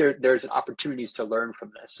 I think there's opportunities to learn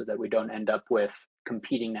from this so that we don't end up with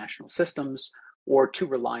competing national systems or too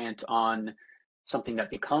reliant on something that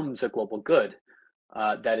becomes a global good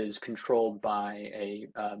that is controlled by a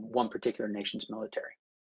one particular nation's military?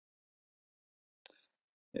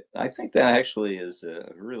 I think that actually is a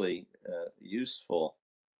really useful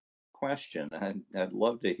question. I'd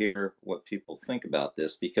love to hear what people think about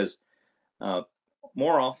this, because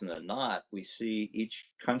more often than not, we see each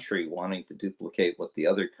country wanting to duplicate what the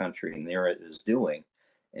other country near it is doing.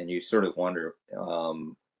 And you sort of wonder,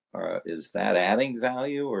 is that adding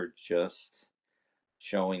value or just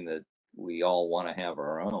showing that we all want to have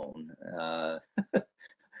our own?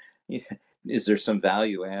 Is there some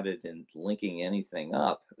value added in linking anything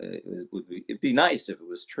up? It'd be nice if it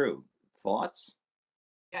was true. Thoughts?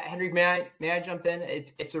 Yeah, Henry, may I jump in?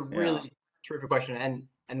 It's a really terrific question, and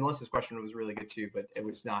Melissa's question was really good too, but it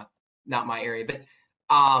was not my area. But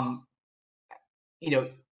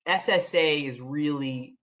SSA is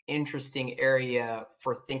really interesting area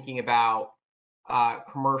for thinking about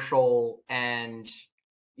commercial and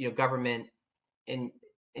government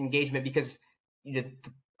engagement, because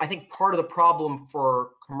I think part of the problem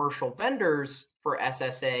for commercial vendors for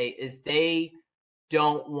SSA is they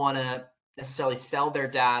don't want to necessarily sell their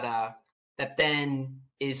data that then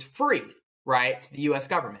is free, right, to the U.S.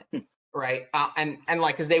 government, right? And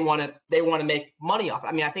like, because they want to make money off it.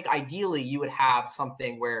 I mean, I think ideally you would have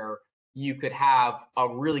something where you could have a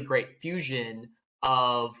really great fusion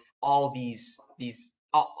of all these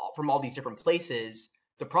from all these different places.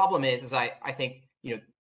 The problem is I think they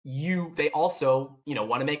also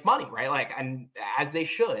want to make money, right? Like, and as they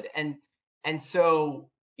should, and so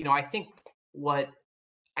I think what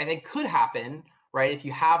I think could happen, right, if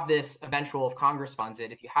you have this eventual, if Congress funds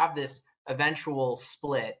it, if you have this eventual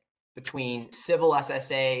split between civil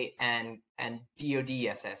SSA and DoD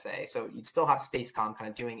SSA, so you'd still have Spacecom kind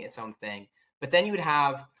of doing its own thing, but then you would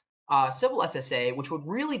have civil SSA, which would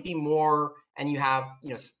really be more, and you have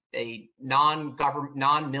a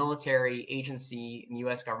non-military agency in the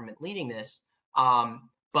U.S. government leading this,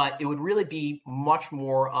 but it would really be much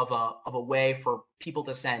more of a way for people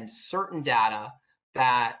to send certain data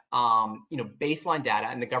that baseline data,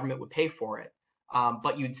 and the government would pay for it,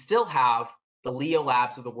 but you'd still have the LEO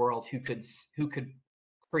labs of the world who could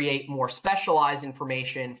create more specialized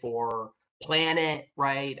information for planet,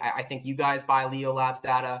 right? I think you guys buy LEO labs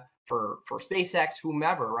data for SpaceX,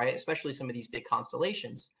 whomever, right? Especially some of these big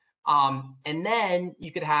constellations. And then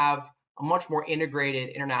you could have a much more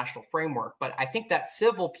integrated international framework. But I think that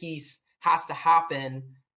civil piece has to happen,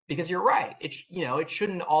 because you're right. It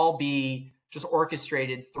shouldn't all be just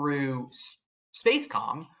orchestrated through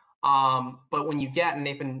Spacecom. But when you get, and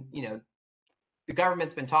they've been, the U.S.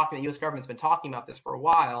 government's been talking about this for a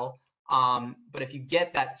while. But if you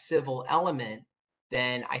get that civil element,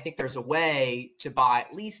 then I think there's a way to buy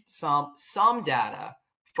at least some data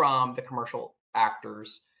from the commercial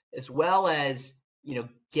actors, as well as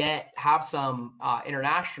have some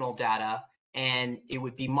international data, and it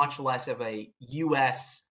would be much less of a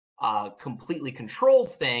U.S. Completely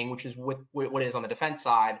controlled thing, which is what it is on the defense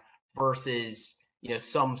side, versus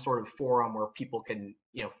some sort of forum where people can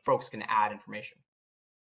folks can add information.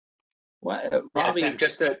 Well, Robbie, Sam,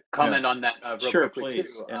 just to comment on that real sure, quickly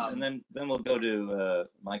please. too. And then we'll go to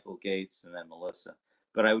Michael Gates and then Melissa.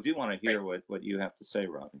 But I do want to hear what you have to say,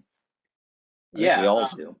 Robbie. I think we all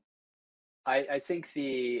do. I think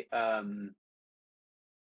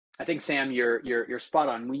I think, Sam, you're spot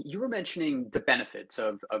on. You were mentioning the benefits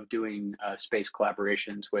of doing space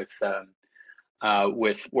collaborations with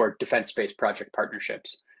or defense space project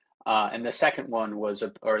partnerships, and the second one was,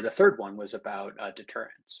 or the third one was about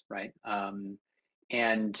deterrence, right?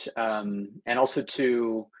 And also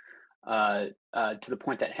to the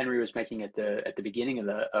point that Henry was making at the beginning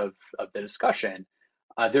of the discussion.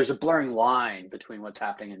 There's a blurring line between what's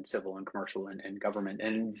happening in civil and commercial and government.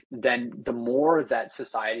 And then the more that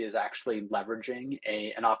society is actually leveraging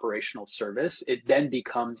an operational service, it then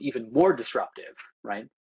becomes even more disruptive, right?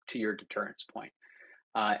 To your deterrence point.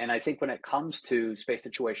 And I think when it comes to space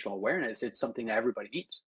situational awareness, it's something that everybody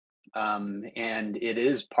needs. And it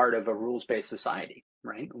is part of a rules-based society,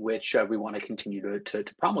 right? Which we want to continue to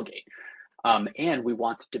promulgate. And we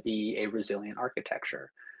want it to be a resilient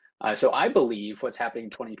architecture. So I believe what's happening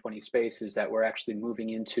in 2020 space is that we're actually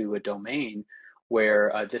moving into a domain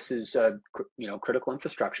where this is critical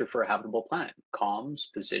infrastructure for a habitable planet,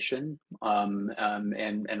 comms, position,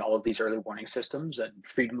 and all of these early warning systems, and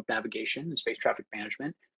freedom of navigation and space traffic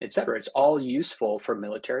management, et cetera. It's all useful for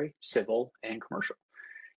military, civil, and commercial.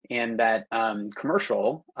 And that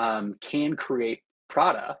commercial can create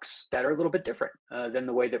products that are a little bit different than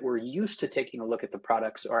the way that we're used to taking a look at the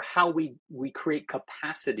products, or how we create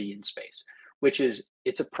capacity in space, which is,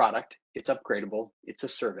 it's a product, it's upgradable, it's a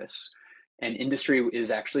service, And industry is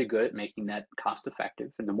actually good at making that cost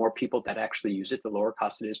effective. And the more people that actually use it, the lower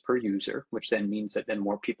cost it is per user, which then means that then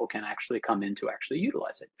more people can actually come in to actually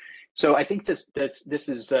utilize it. So I think this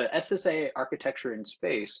is SSA architecture in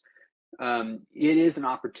space. It is an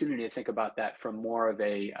opportunity to think about that from more of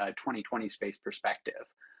a 2020 space perspective,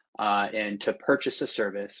 and to purchase a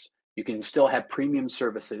service. You can still have premium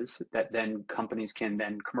services that then companies can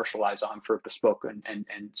then commercialize on for bespoke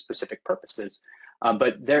and specific purposes.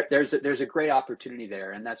 But there's a great opportunity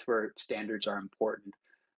there, and that's where standards are important.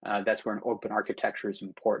 That's where an open architecture is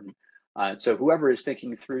important. So whoever is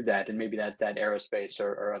thinking through that, and maybe that's at Aerospace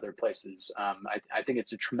or other places, I think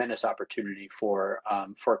it's a tremendous opportunity for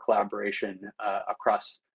collaboration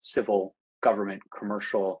across civil, government,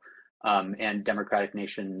 commercial, and democratic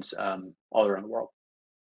nations all around the world.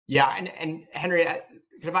 Yeah, and Henry,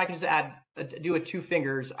 if I could just add, do a two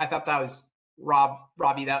fingers. I thought that was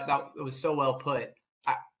Robbie. That was so well put.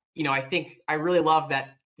 I think I really love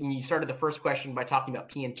that you started the first question by talking about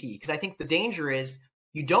PNT, because I think the danger is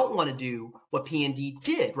you don't want to do what PNT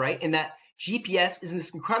did, right? And that GPS is in this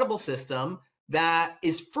incredible system that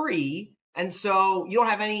is free, and so you don't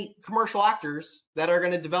have any commercial actors that are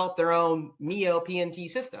going to develop their own MEO PNT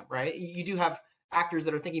system, right? You do have actors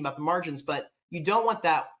that are thinking about the margins, but you don't want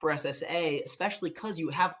that for SSA, especially because you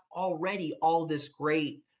have already all this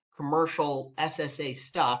great commercial SSA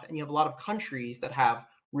stuff, and you have a lot of countries that have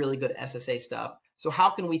really good SSA stuff. So how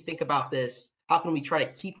can we think about this? How can we try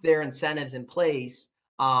to keep their incentives in place,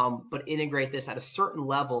 but integrate this at a certain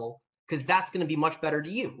level? Because that's going to be much better to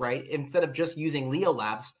you, right? Instead of just using LEO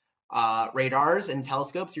Labs radars and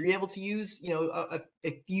telescopes, you're able to use,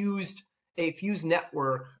 a fused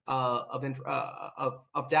network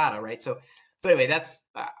of data, right? So anyway, that's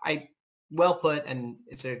well put, and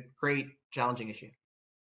it's a great challenging issue.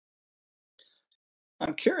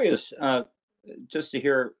 I'm curious, just to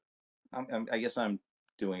hear. I guess I'm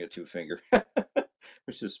doing a two finger,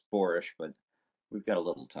 which is boorish, but we've got a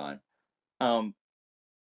little time. I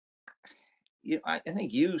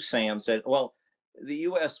think you, Sam, said, well, the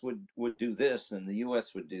U.S. would do this and the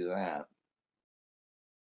U.S. would do that.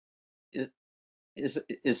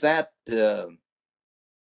 Is that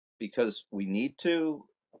because we need to,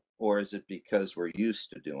 or is it because we're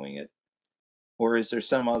used to doing it, or is there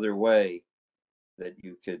some other way that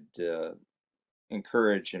you could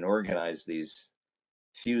encourage and organize these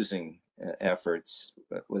fusing efforts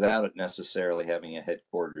without it necessarily having a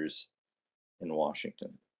headquarters in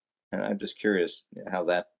Washington? And I'm just curious how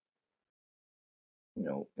that,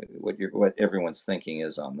 what everyone's thinking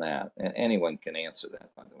is on that. And anyone can answer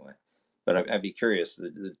that, by the way. But I'd be curious,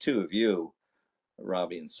 the two of you,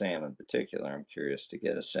 Robbie and Sam in particular, I'm curious to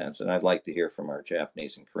get a sense. And I'd like to hear from our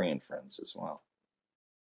Japanese and Korean friends as well.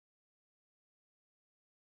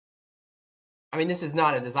 I mean, this is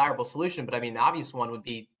not a desirable solution, but I mean, the obvious one would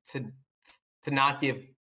be to not give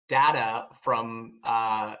data from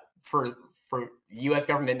for U.S.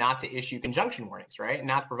 government not to issue conjunction warnings, right? And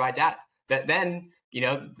not to provide data. That then,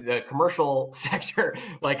 the commercial sector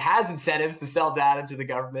has incentives to sell data to the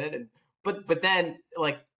government, and but then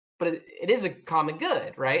it is a common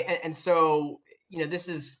good, right? And so this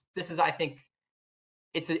is I think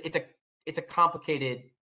it's a complicated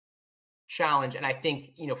challenge, and I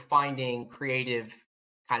think finding creative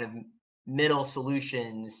kind of middle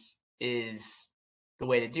solutions is the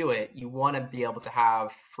way to do it. You want to be able to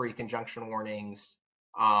have free conjunction warnings.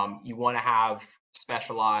 You want to have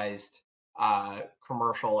specialized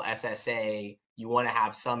commercial SSA. You want to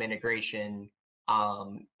have some integration,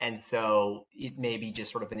 and so it may be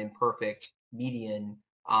just sort of an imperfect median,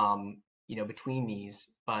 between these.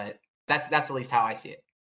 But that's at least how I see it.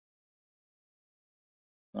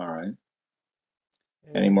 All right.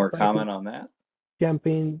 Any more comment on that? Jump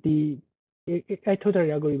in. I totally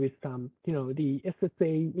agree with Sam. The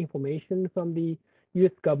SSA information from the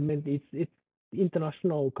U.S. government, it's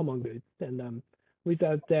international common goods, and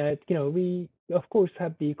without that, we of course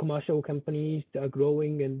have the commercial companies that are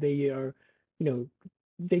growing, and they are,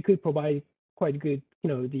 they could provide quite good,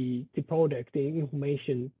 the product, the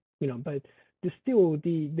information, but still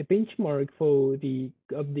the benchmark for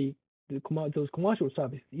those commercial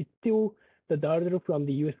services is still the data from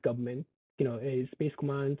the U.S. government, Space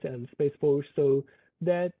Command and Space Force. So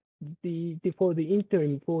that for the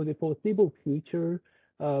interim, for the foreseeable future,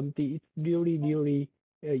 it's really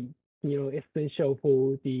essential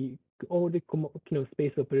for all the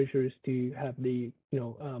space operators to have the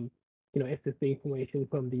SSA information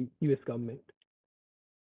from the U.S. government.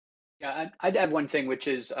 Yeah, I'd add one thing, which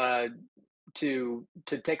is to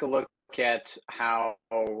take a look at how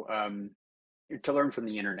to learn from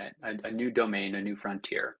the internet, a new domain, a new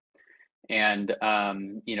frontier. And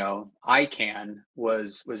ICANN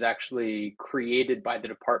was actually created by the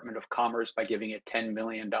Department of Commerce by giving a $10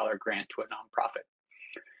 million grant to a nonprofit.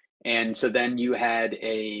 And so then you had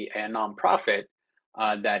a nonprofit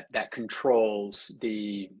that controls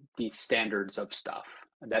the standards of stuff,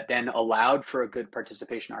 that then allowed for a good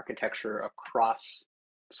participation architecture across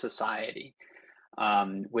society,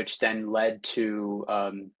 which then led to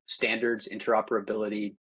standards,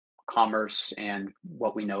 interoperability, commerce, and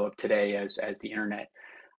what we know of today as the internet.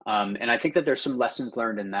 And I think that there's some lessons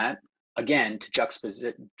learned in that. Again, to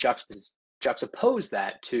juxtapose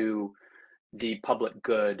that to the public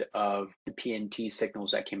good of the PNT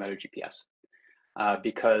signals that came out of GPS,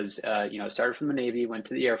 because it started from the Navy, went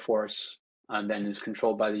to the Air Force, and then is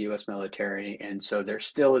controlled by the U.S. military, and so there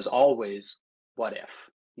still is always what if,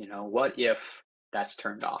 what if that's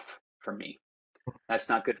turned off for me? That's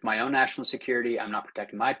not good for my own national security. I'm not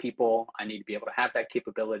protecting my people. I need to be able to have that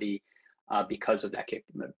capability because of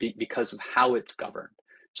because of how it's governed.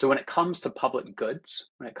 So when it comes to public goods,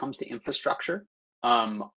 when it comes to infrastructure,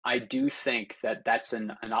 I do think that that's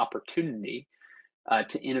an opportunity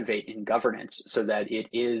to innovate in governance so that it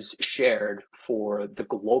is shared for the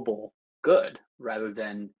global good rather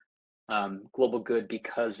than global good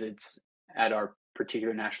because it's at our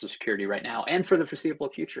particular national security right now and for the foreseeable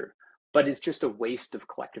future. But it's just a waste of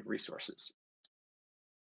collective resources.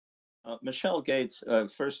 Michelle Gates,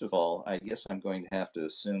 first of all, I guess I'm going to have to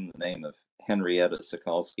assume the name of Henrietta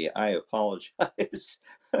Sokolsky. I apologize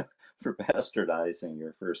for bastardizing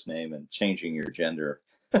your first name and changing your gender.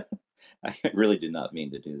 I really did not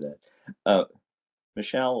mean to do that.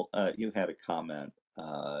 Michelle, you had a comment,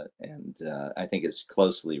 and I think it's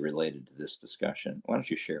closely related to this discussion. Why don't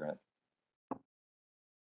you share it?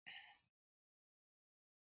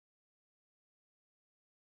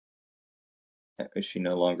 Is she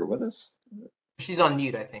no longer with us? She's on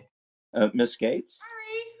mute, I think. Miss Gates?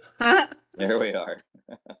 Sorry. There we are.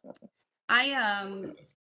 I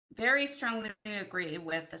very strongly agree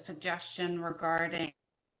with the suggestion regarding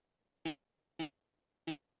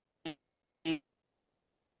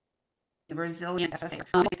resilience. I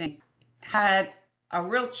think had a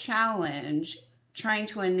real challenge trying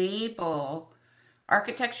to enable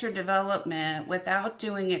architecture development without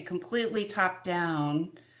doing it completely top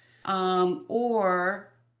down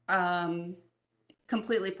or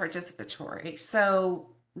completely participatory.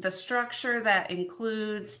 So the structure that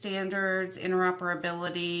includes standards,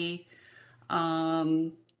 interoperability,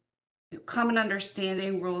 common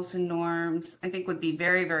understanding, rules and norms, I think would be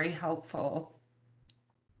very, very helpful.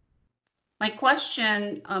 My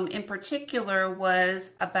question in particular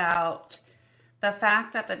was about the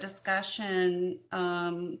fact that the discussion,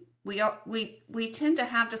 we tend to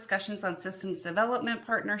have discussions on systems development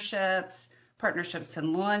partnerships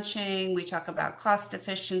and launching. We talk about cost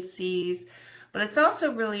efficiencies, but it's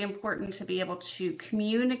also really important to be able to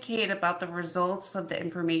communicate about the results of the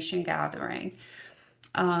information gathering.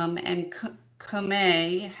 And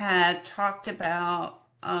Komei had talked about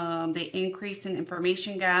the increase in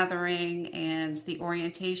information gathering and the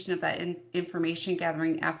orientation of that information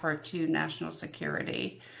gathering effort to national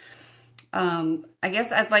security. I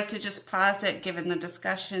guess I'd like to just posit, given the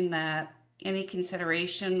discussion, that any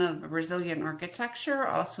consideration of resilient architecture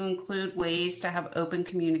also include ways to have open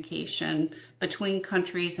communication between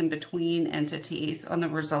countries and between entities on the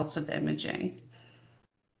results of imaging.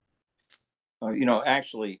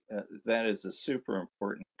 Actually, that is a super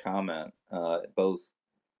important comment, both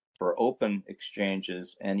for open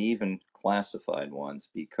exchanges and even classified ones,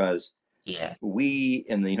 because we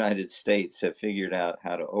in the United States have figured out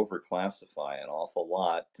how to overclassify an awful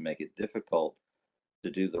lot to make it difficult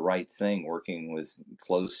to do the right thing working with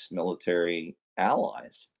close military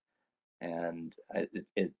allies. And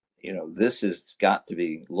this has got to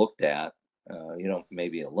be looked at.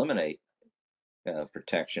 Maybe eliminate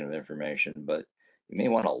protection of information, but you may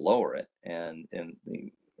want to lower it. And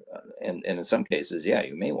in some cases,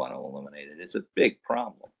 you may want to eliminate it. It's a big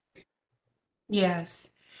problem. Yes.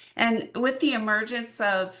 And with the emergence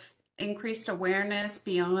of increased awareness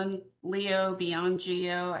beyond LEO, beyond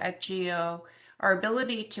GEO, at GEO, our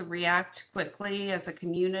ability to react quickly as a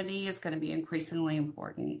community is going to be increasingly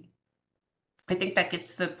important. I think that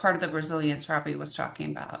gets to the part of the resilience Robbie was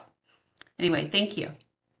talking about. Anyway, thank you.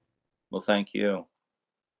 Well, thank you.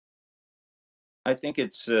 I think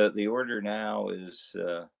it's the order now is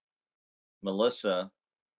Melissa,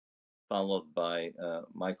 followed by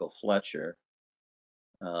Michael Fletcher.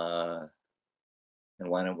 And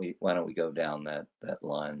why don't we go down that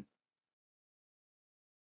line?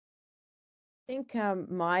 I think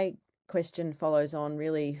my question follows on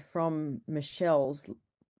really from Michelle's,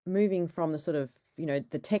 moving from the sort of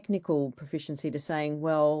the technical proficiency to saying,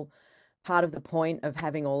 well, part of the point of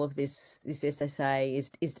having all of this SSA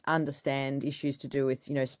is to understand issues to do with,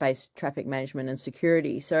 space traffic management and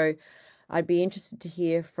security. So I'd be interested to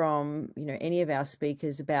hear from, any of our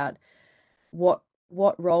speakers about what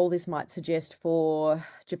role this might suggest for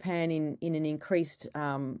Japan in an increased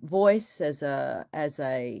voice as a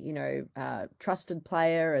trusted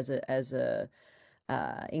player, as a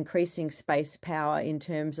increasing space power in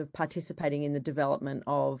terms of participating in the development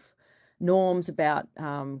of norms about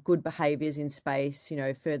good behaviours in space,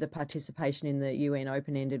 further participation in the UN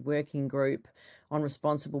open-ended working group on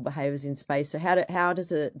responsible behaviours in space. So how does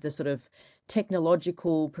the sort of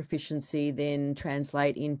technological proficiency then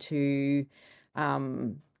translate into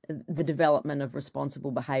the development of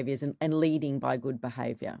responsible behaviours and leading by good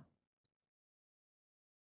behaviour?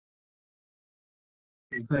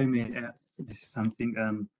 If I may add this is something,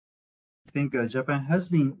 I think Japan has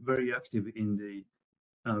been very active in the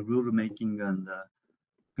rule making and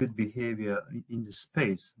good behavior in the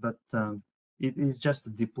space, but it is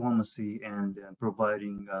just diplomacy and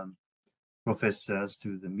providing professors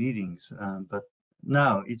to the meetings. But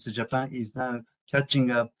now Japan is now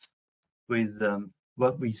catching up with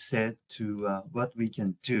what we said to what we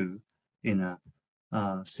can do in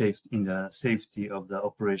the safety of the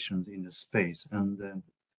operations in the space, and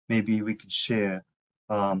maybe we could share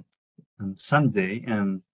someday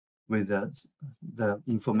with the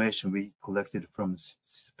information we collected from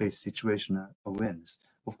space situational awareness.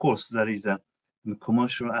 Of course, that is the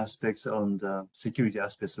commercial aspects and the security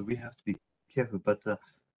aspects, so we have to be careful. But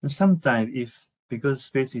sometimes, because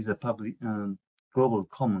space is a public global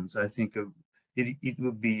commons, I think it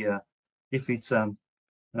would be if it's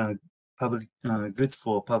public good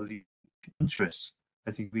for public interest.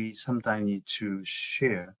 I think we sometimes need to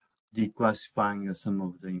share declassifying some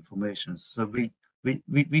of the information. So we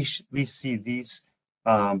see these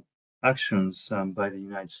actions by the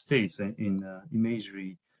United States in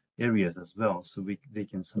imagery areas as well. So they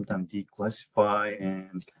can sometimes declassify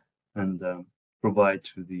and provide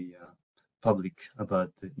to the public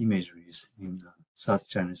about the imageries in South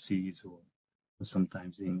China Seas or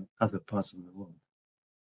sometimes in other parts of the world.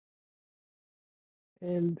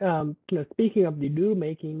 And speaking of the rule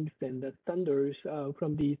makings and the standards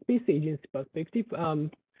from the space agency perspective,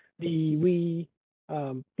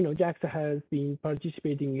 JAXA has been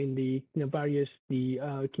participating in the various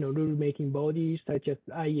rule making bodies such as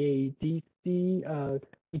IADC,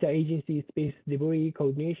 Interagency Space Debris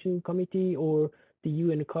Coordination Committee, or the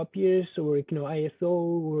UN copiers, or ISO,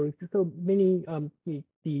 or so many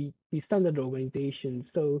the standard organizations.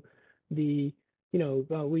 So we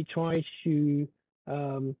try to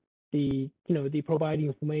they provide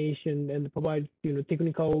information and provide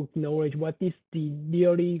technical knowledge, what is the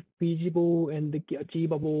really feasible and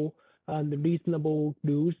achievable and reasonable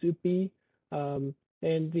rules would be, and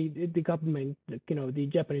the government, the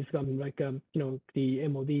Japanese government, like the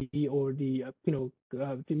MOD or the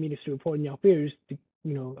Ministry of Foreign Affairs,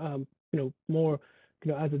 more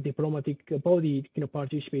as a diplomatic body,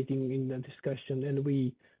 participating in the discussion, and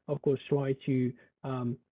we of course try to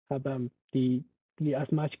have the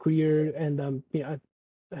as much clear and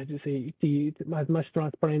as you say, as much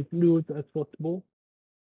transparent rules as possible.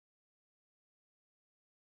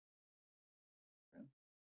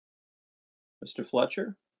 Mr.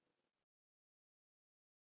 Fletcher?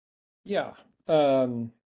 Yeah,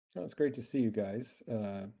 it's great to see you guys.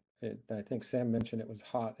 I think Sam mentioned it was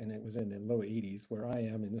hot and it was in the low 80s. Where I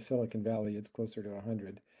am in the Silicon Valley, it's closer to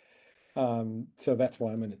 100. So that's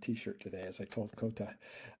why I'm in a t-shirt today, as I told Kota.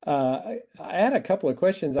 I had a couple of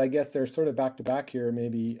questions. I guess they're sort of back to back here.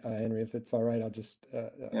 Maybe Henry, if it's all right, I'll just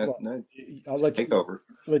I'll let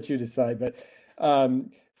you decide. But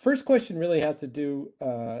first question really has to do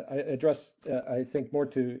address I think more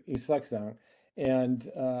to Isozaki.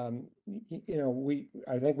 And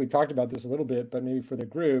I think we talked about this a little bit, but maybe for the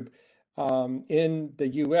group, in the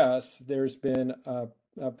U.S., there's been a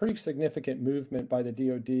pretty significant movement by the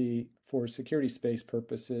DoD for security space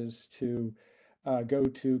purposes to go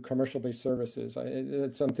to commercial-based services.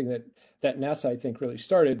 That's something that NASA, I think, really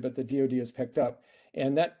started, but the DoD has picked up.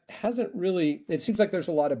 And that hasn't really, it seems like there's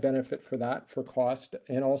a lot of benefit for that, for cost,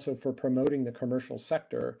 and also for promoting the commercial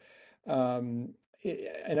sector. And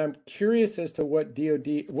I'm curious as to what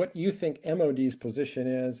you think MOD's position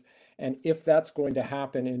is, and if that's going to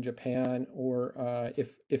happen in Japan, or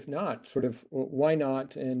if not, sort of why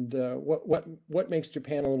not, and what makes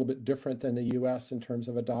Japan a little bit different than the U.S. in terms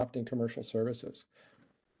of adopting commercial services?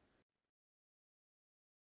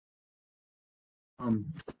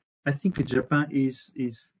 I think Japan is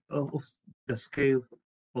of the scale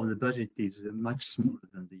of the budget is much smaller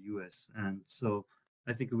than the US. And so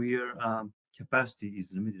I think our capacity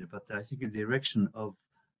is limited, but I think the direction of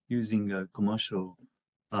using commercial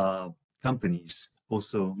companies,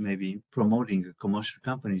 also maybe promoting commercial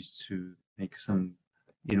companies to make some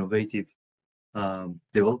innovative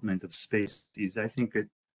development of space is, I think,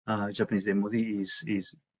 Japanese MOD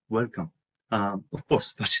is welcome. Of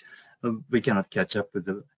course, but we cannot catch up with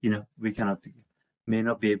may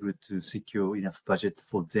not be able to secure enough budget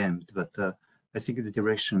for them. But I think the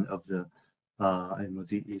direction of the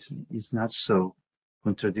MOD is not so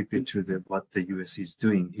contradictory to what the US is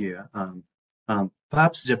doing here.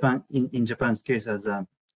 Perhaps Japan, in Japan's case, as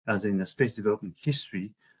in the space development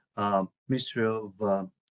history, Ministry of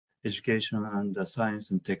Education and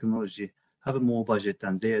Science and Technology have more budget,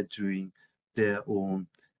 and they are doing their own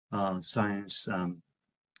science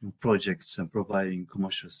projects and providing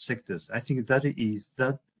commercial sectors. I think I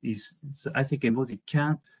think MOD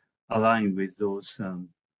can align with those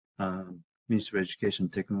Ministry of Education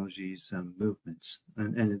Technologies movements,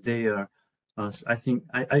 and they are. I think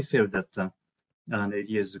I felt that 8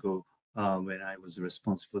 years ago when I was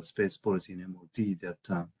responsible for space policy in MOD,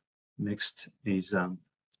 that next is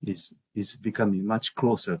becoming much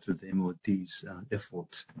closer to the MOD's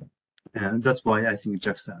effort, and that's why I think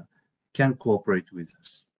JAXA can cooperate with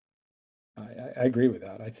us. I agree with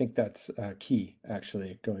that. I think that's key,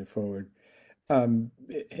 actually, going forward.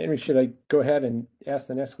 Henry, should I go ahead and ask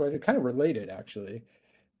the next question? Kind of related, actually.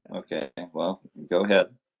 Okay, well, go ahead.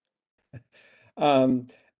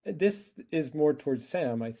 This is more towards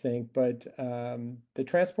Sam, I think, but the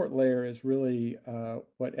transport layer is really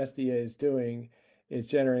what SDA is doing, is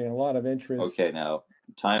generating a lot of interest. Okay, now,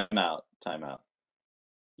 time out.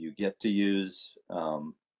 You get to use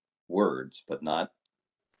words, but not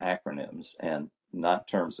acronyms and not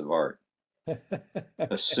terms of art.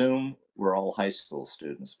 Assume we're all high school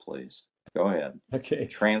students, please. Go ahead. Okay.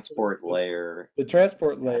 Transport layer. The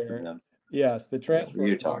transport layer. Acronyms. Yes, the transport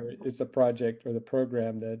layer talking? is the project or the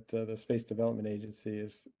program that the Space Development Agency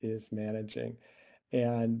is managing,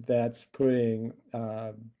 and that's putting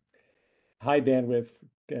high bandwidth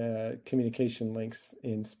communication links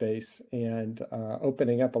in space and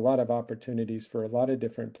opening up a lot of opportunities for a lot of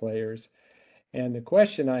different players. And the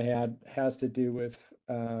question I had has to do with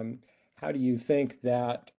how do you think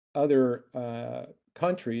that other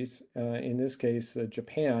countries, in this case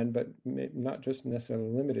Japan, but not just necessarily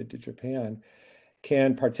limited to Japan,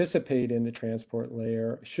 can participate in the transport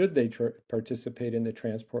layer? Should they participate in the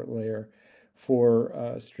transport layer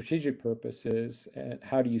for strategic purposes? And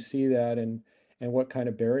how do you see that? And what kind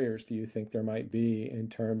of barriers do you think there might be in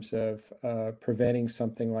terms of preventing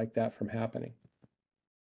something like that from happening?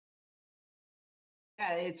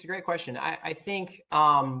 Yeah, it's a great question. I think,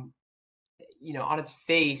 on its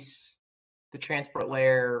face, the transport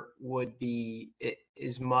layer would be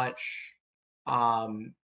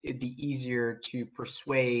it'd be easier to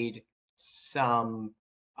persuade some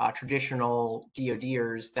traditional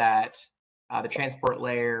DoDers that the transport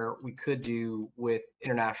layer we could do with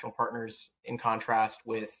international partners, in contrast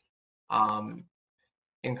with the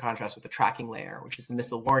tracking layer, which is the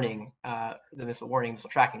missile warning, missile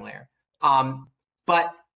tracking layer.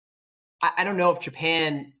 But I don't know if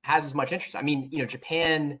Japan has as much interest. I mean,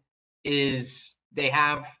 Japan they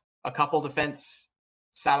have a couple defense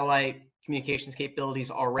satellite communications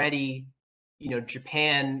capabilities already.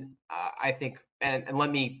 Japan, I think, and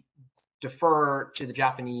let me defer to the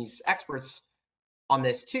Japanese experts on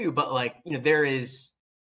this too, but there is,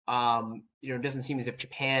 it doesn't seem as if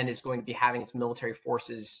Japan is going to be having its military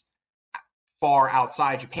forces far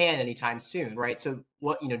outside Japan anytime soon, right? So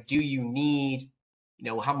what, do you need,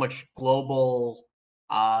 how much global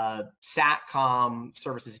SATCOM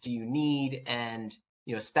services do you need? And,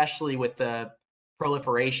 especially with the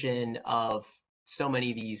proliferation of so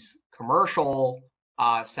many of these commercial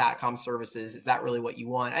SATCOM services, is that really what you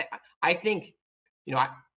want? I think,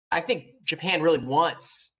 I think Japan really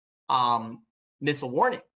wants missile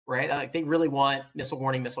warning, right? They really want missile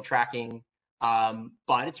warning, missile tracking,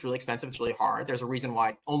 but it's really expensive. It's really hard. There's a reason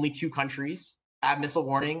why only 2 countries have missile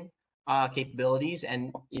warning capabilities,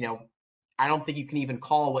 and I don't think you can even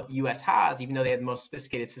call what the U.S. has, even though they have the most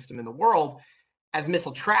sophisticated system in the world, as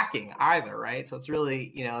missile tracking either, right? So it's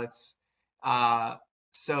really,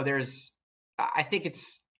 so there's, I think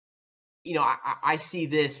it's, I see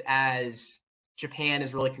this as Japan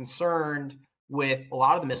is really concerned with a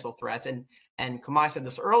lot of the missile threats, and Komei said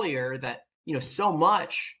this earlier, that so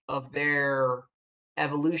much of their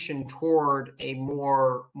evolution toward a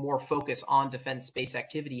more focus on defense space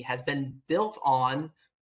activity has been built on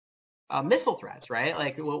missile threats, right?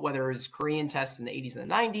 Whether it was Korean tests in the 80s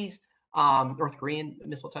and the 90s, North Korean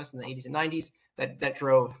missile tests in the 80s and 90s that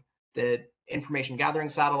drove the information gathering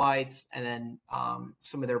satellites, and then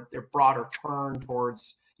some of their broader turn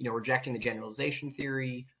towards rejecting the generalization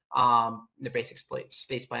theory, the basic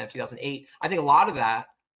space plan of 2008. I think a lot of that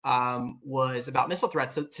was about missile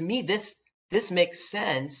threats. So to me, this makes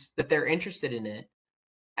sense that they're interested in it,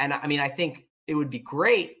 and I mean, I think it would be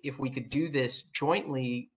great if we could do this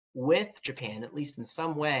jointly with Japan, at least in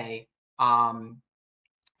some way. But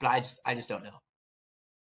I just don't know.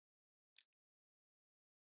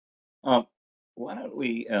 Why don't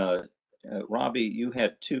we, Robbie, you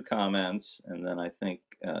had 2 comments, and then I think,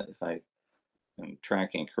 if I am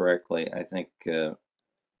tracking correctly, I think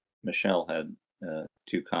Michelle had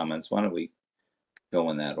 2 comments. Why don't we go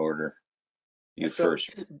in that order? You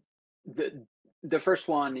first. The first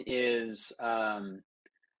one is the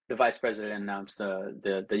Vice President announced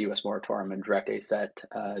the U.S. moratorium on direct asset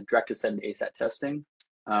and ASAT testing.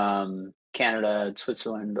 Canada,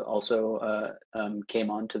 Switzerland also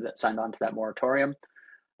signed on to that moratorium.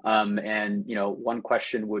 And one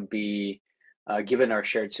question would be, given our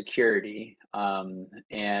shared security,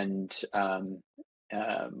 and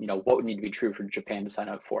what would need to be true for Japan to sign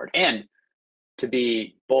up for it, and to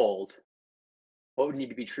be bold, what would need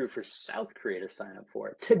to be true for South Korea to sign up for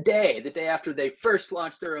it today, the day after they first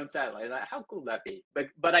launched their own satellite? How cool would that be?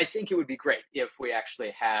 But I think it would be great if we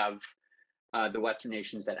actually have the Western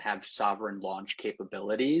nations that have sovereign launch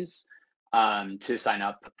capabilities to sign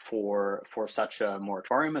up for such a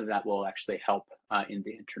moratorium, and that will actually help in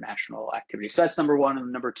the international activity. So that's number one.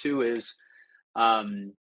 And number two is, are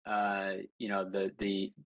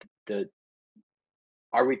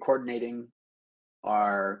we coordinating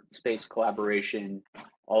our space collaboration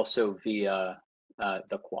also via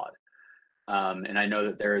the Quad? And I know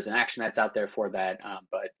that there is an action that's out there for that,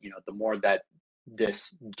 but the more that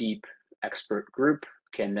this deep expert group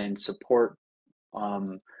can then support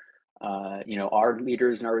our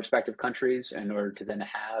leaders in our respective countries in order to then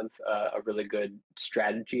have a really good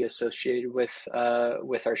strategy associated with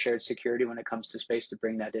our shared security when it comes to space, to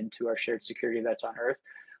bring that into our shared security that's on Earth,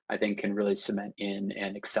 I think can really cement in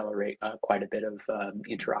and accelerate quite a bit of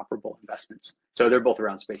interoperable investments. So they're both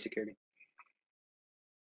around space security.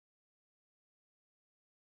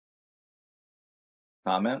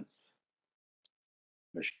 Comments?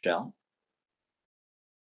 Michelle?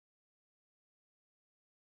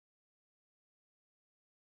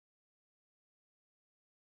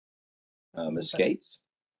 Ms. Gates?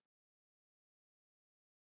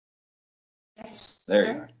 Yes. There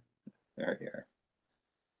you are. There you are.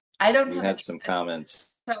 I don't You have had some comments.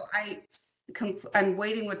 So I'm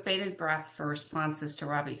waiting with bated breath for responses to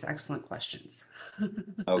Robbie's excellent questions.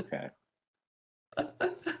 Okay.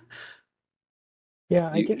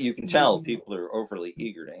 Yeah, you can tell people are overly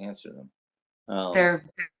eager to answer them.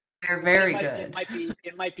 They're very good.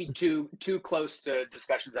 It might be too close to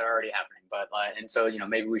discussions that are already happening, but and so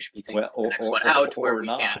maybe we should be thinking the next one out where we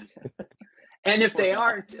can. And if they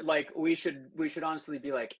aren't, we should honestly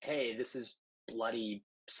be like, hey, this is bloody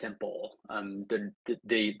simple.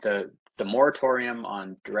 The moratorium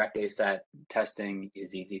on direct ASAT testing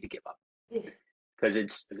is easy to give up because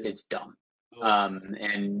it's dumb.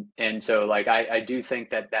 And so I do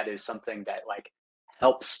think that is something that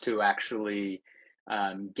helps to actually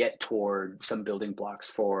get toward some building blocks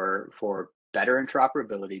for better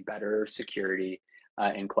interoperability, better security,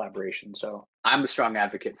 and collaboration. So I'm a strong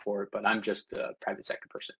advocate for it, but I'm just a private sector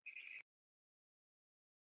person.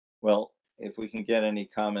 Well, if we can get any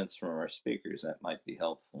comments from our speakers, that might be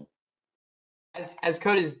helpful. As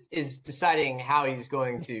Kota is deciding how he's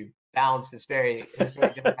going to balance his very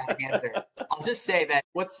diplomatic answer, I'll just say that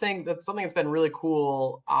something that's been really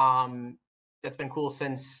cool, that's been cool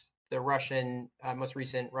since the most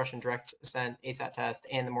recent Russian direct ascent ASAT test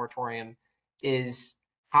and the moratorium, is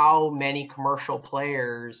how many commercial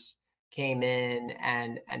players came in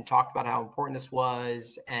and talked about how important this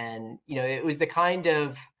was. And it was the kind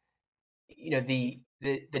of the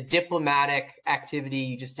diplomatic activity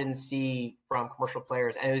you just didn't see from commercial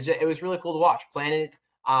players, and it was really cool to watch. Planet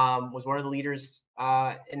was one of the leaders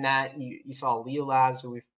in that. You saw Leo Labs,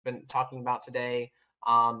 who we've been talking about today,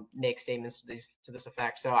 make statements to this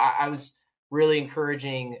effect. So I was really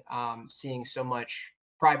encouraging seeing so much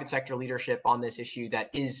private sector leadership on this issue that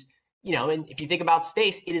is, and if you think about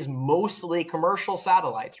space, it is mostly commercial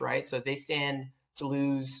satellites, right? So they stand to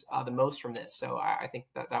lose the most from this. So I think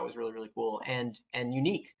that was really, really cool and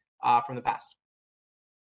unique from the past.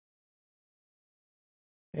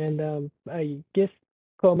 And I guess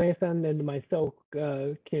Komei-san and myself,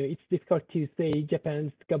 it's difficult to say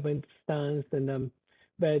Japan's government stance, and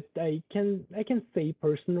but I can say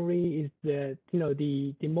personally is that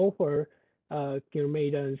the MOFA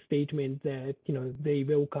made a statement that they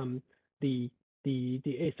welcome the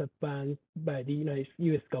ASAP ban by the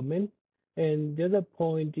U.S. government, and the other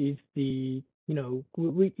point is the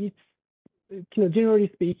it's generally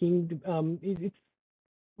speaking it's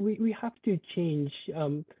we have to change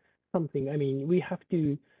something. I mean, we have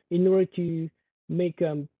to, in order to make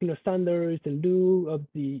standards and rule of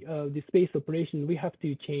the space operation, we have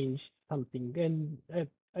to change something. And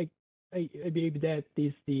I believe that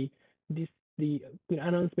the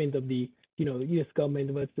announcement of the U.S.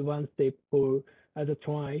 government was the one step for as a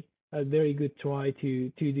very good try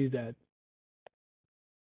to do that.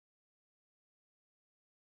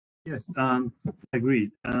 Yes,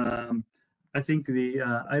 agreed. I think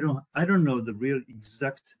I don't know the real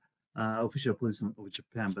exact official position of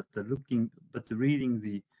Japan, but reading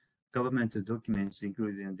the government documents,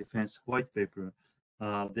 including the defense white paper,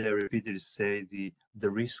 they repeatedly say the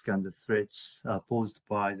risk and the threats posed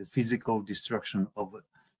by the physical destruction of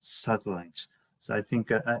satellites. So I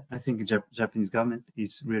think Japanese government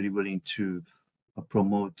is really willing to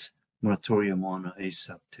promote moratorium on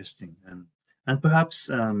ASAP testing, and perhaps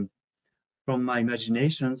from my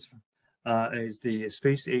imaginations, as the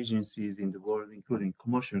space agencies in the world, including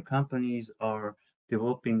commercial companies, are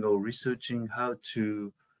developing or researching how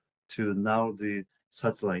to narrow the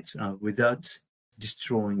satellites without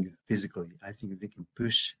destroying physically. I think they can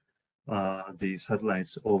push the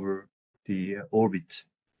satellites over the orbit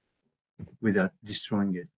without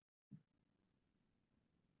destroying it.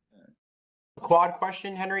 Quad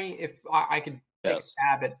question, Henry, if I could take a Yes.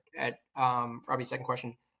 stab at Robbie's second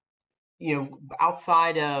question.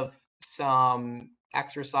 Outside of some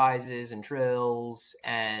exercises and drills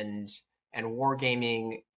and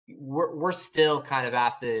wargaming, we're still kind of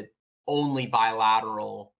at the only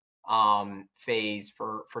bilateral phase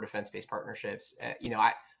for defense-based partnerships.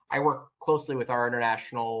 I work closely with our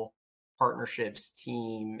international partnerships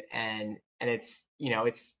team, and it's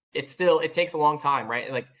still, it takes a long time,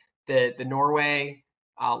 right? Like the Norway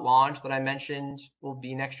launch that I mentioned will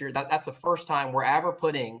be next year. That's the first time we're ever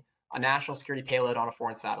putting a national security payload on a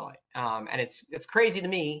foreign satellite, and it's crazy to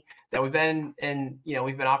me that we've been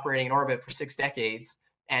operating in orbit for 6 decades,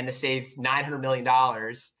 and this saves $900 million,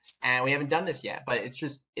 and we haven't done this yet. But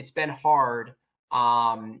it's been hard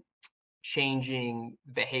changing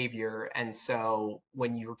behavior, and so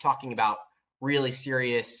when you're talking about really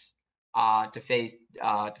serious defense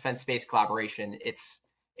space collaboration,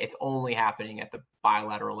 it's only happening at the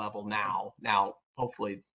bilateral level now. Now,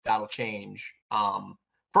 hopefully that'll change.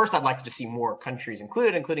 First, I'd like to just see more countries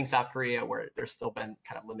included, including South Korea, where there's still been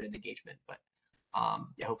kind of limited engagement. But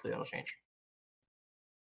yeah, hopefully that'll change.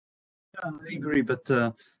 Yeah, I agree, but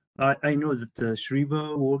I know that the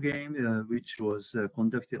Shriva war game, which was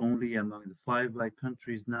conducted only among the 5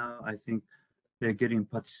 countries now, I think they're getting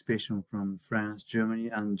participation from France, Germany,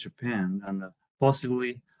 and Japan, and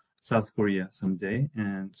possibly South Korea someday.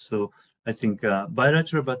 And so I think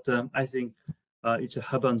bilateral, but I think it's a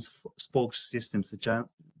hub and spoke system. So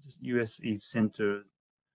US is centered,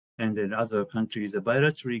 and then other countries are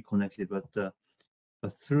bilaterally connected, but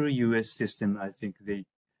through US system, I think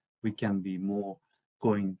we can be more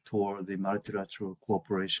going toward the multilateral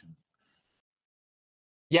cooperation.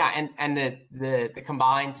 Yeah, and the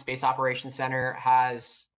combined space operations center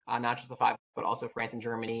has not just the 5, but also France and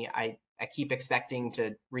Germany. I keep expecting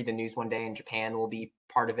to read the news one day, and Japan will be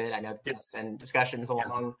part of it. I know there's been discussions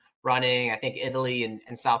along running. I think Italy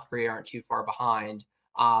and South Korea aren't too far behind.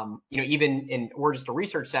 Even we're just a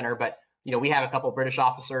research center, but we have a couple of British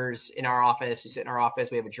officers in our office who sit in our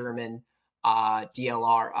office. We have a German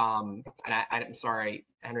DLR, and I'm sorry,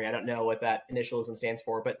 Henry, I don't know what that initialism stands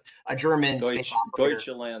for, but a German space operator.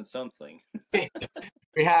 Deutschland something.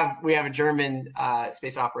 we have a German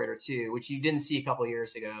space operator too, which you didn't see a couple of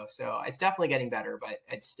years ago. So it's definitely getting better, but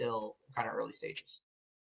it's still kind of early stages.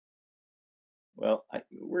 Well,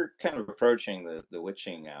 we're kind of approaching the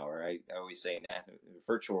witching hour. I always say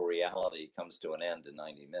virtual reality comes to an end in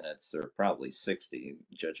 90 minutes, or probably 60,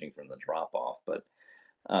 judging from the drop off. But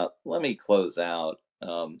let me close out.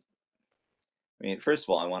 First of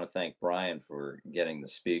all, I want to thank Brian for getting the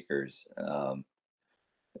speakers. I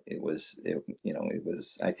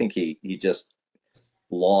think he just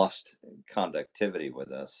lost conductivity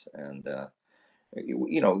with us, and the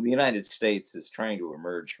United States is trying to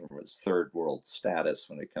emerge from its third world status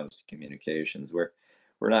when it comes to communications. We're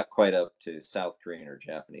not quite up to South Korean or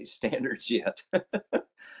Japanese standards yet,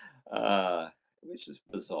 which is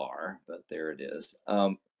bizarre, but there it is.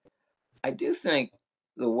 I do think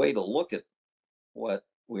the way to look at what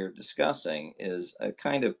we're discussing is a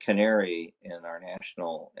kind of canary in our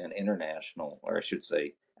national and international, or I should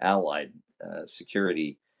say, allied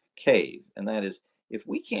security cave. And that is, if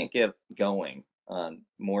we can't get going on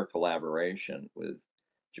more collaboration with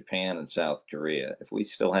Japan and South Korea, if we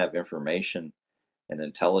still have information and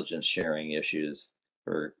intelligence sharing issues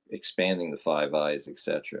for expanding the Five Eyes,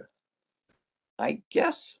 etc., I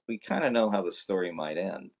guess we kind of know how the story might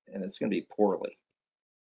end, and it's going to be poorly.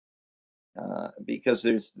 Because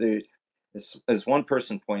as one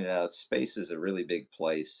person pointed out, space is a really big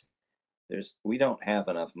place. We don't have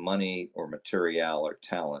enough money or material or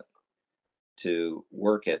talent to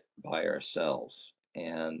work it by ourselves.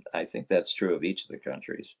 And I think that's true of each of the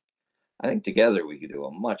countries. I think together we could do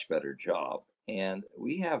a much better job. And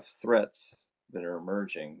we have threats that are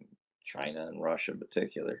emerging, China and Russia in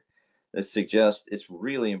particular, that suggest it's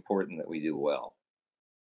really important that we do well.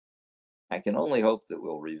 I can only hope that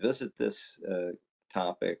we'll revisit this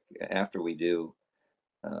topic after we do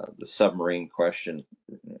the submarine question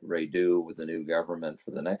redo with the new government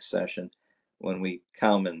for the next session, when we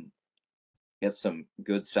come and get some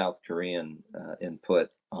good South Korean input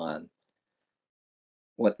on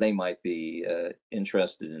what they might be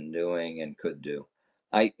interested in doing and could do.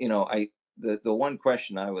 The one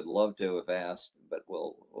question I would love to have asked, but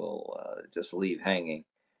we'll just leave hanging.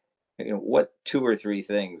 What 2 or 3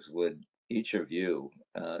 things would each of you,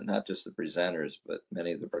 not just the presenters, but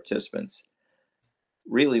many of the participants,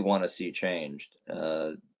 really want to see changed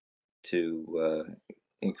to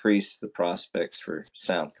increase the prospects for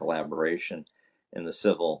sound collaboration in the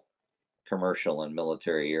civil, commercial, and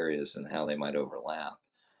military areas and how they might overlap?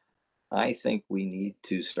 I think we need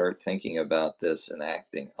to start thinking about this and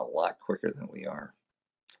acting a lot quicker than we are.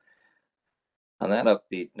 On that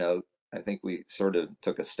upbeat note, I think we sort of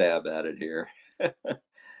took a stab at it here.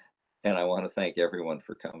 And I want to thank everyone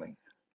for coming.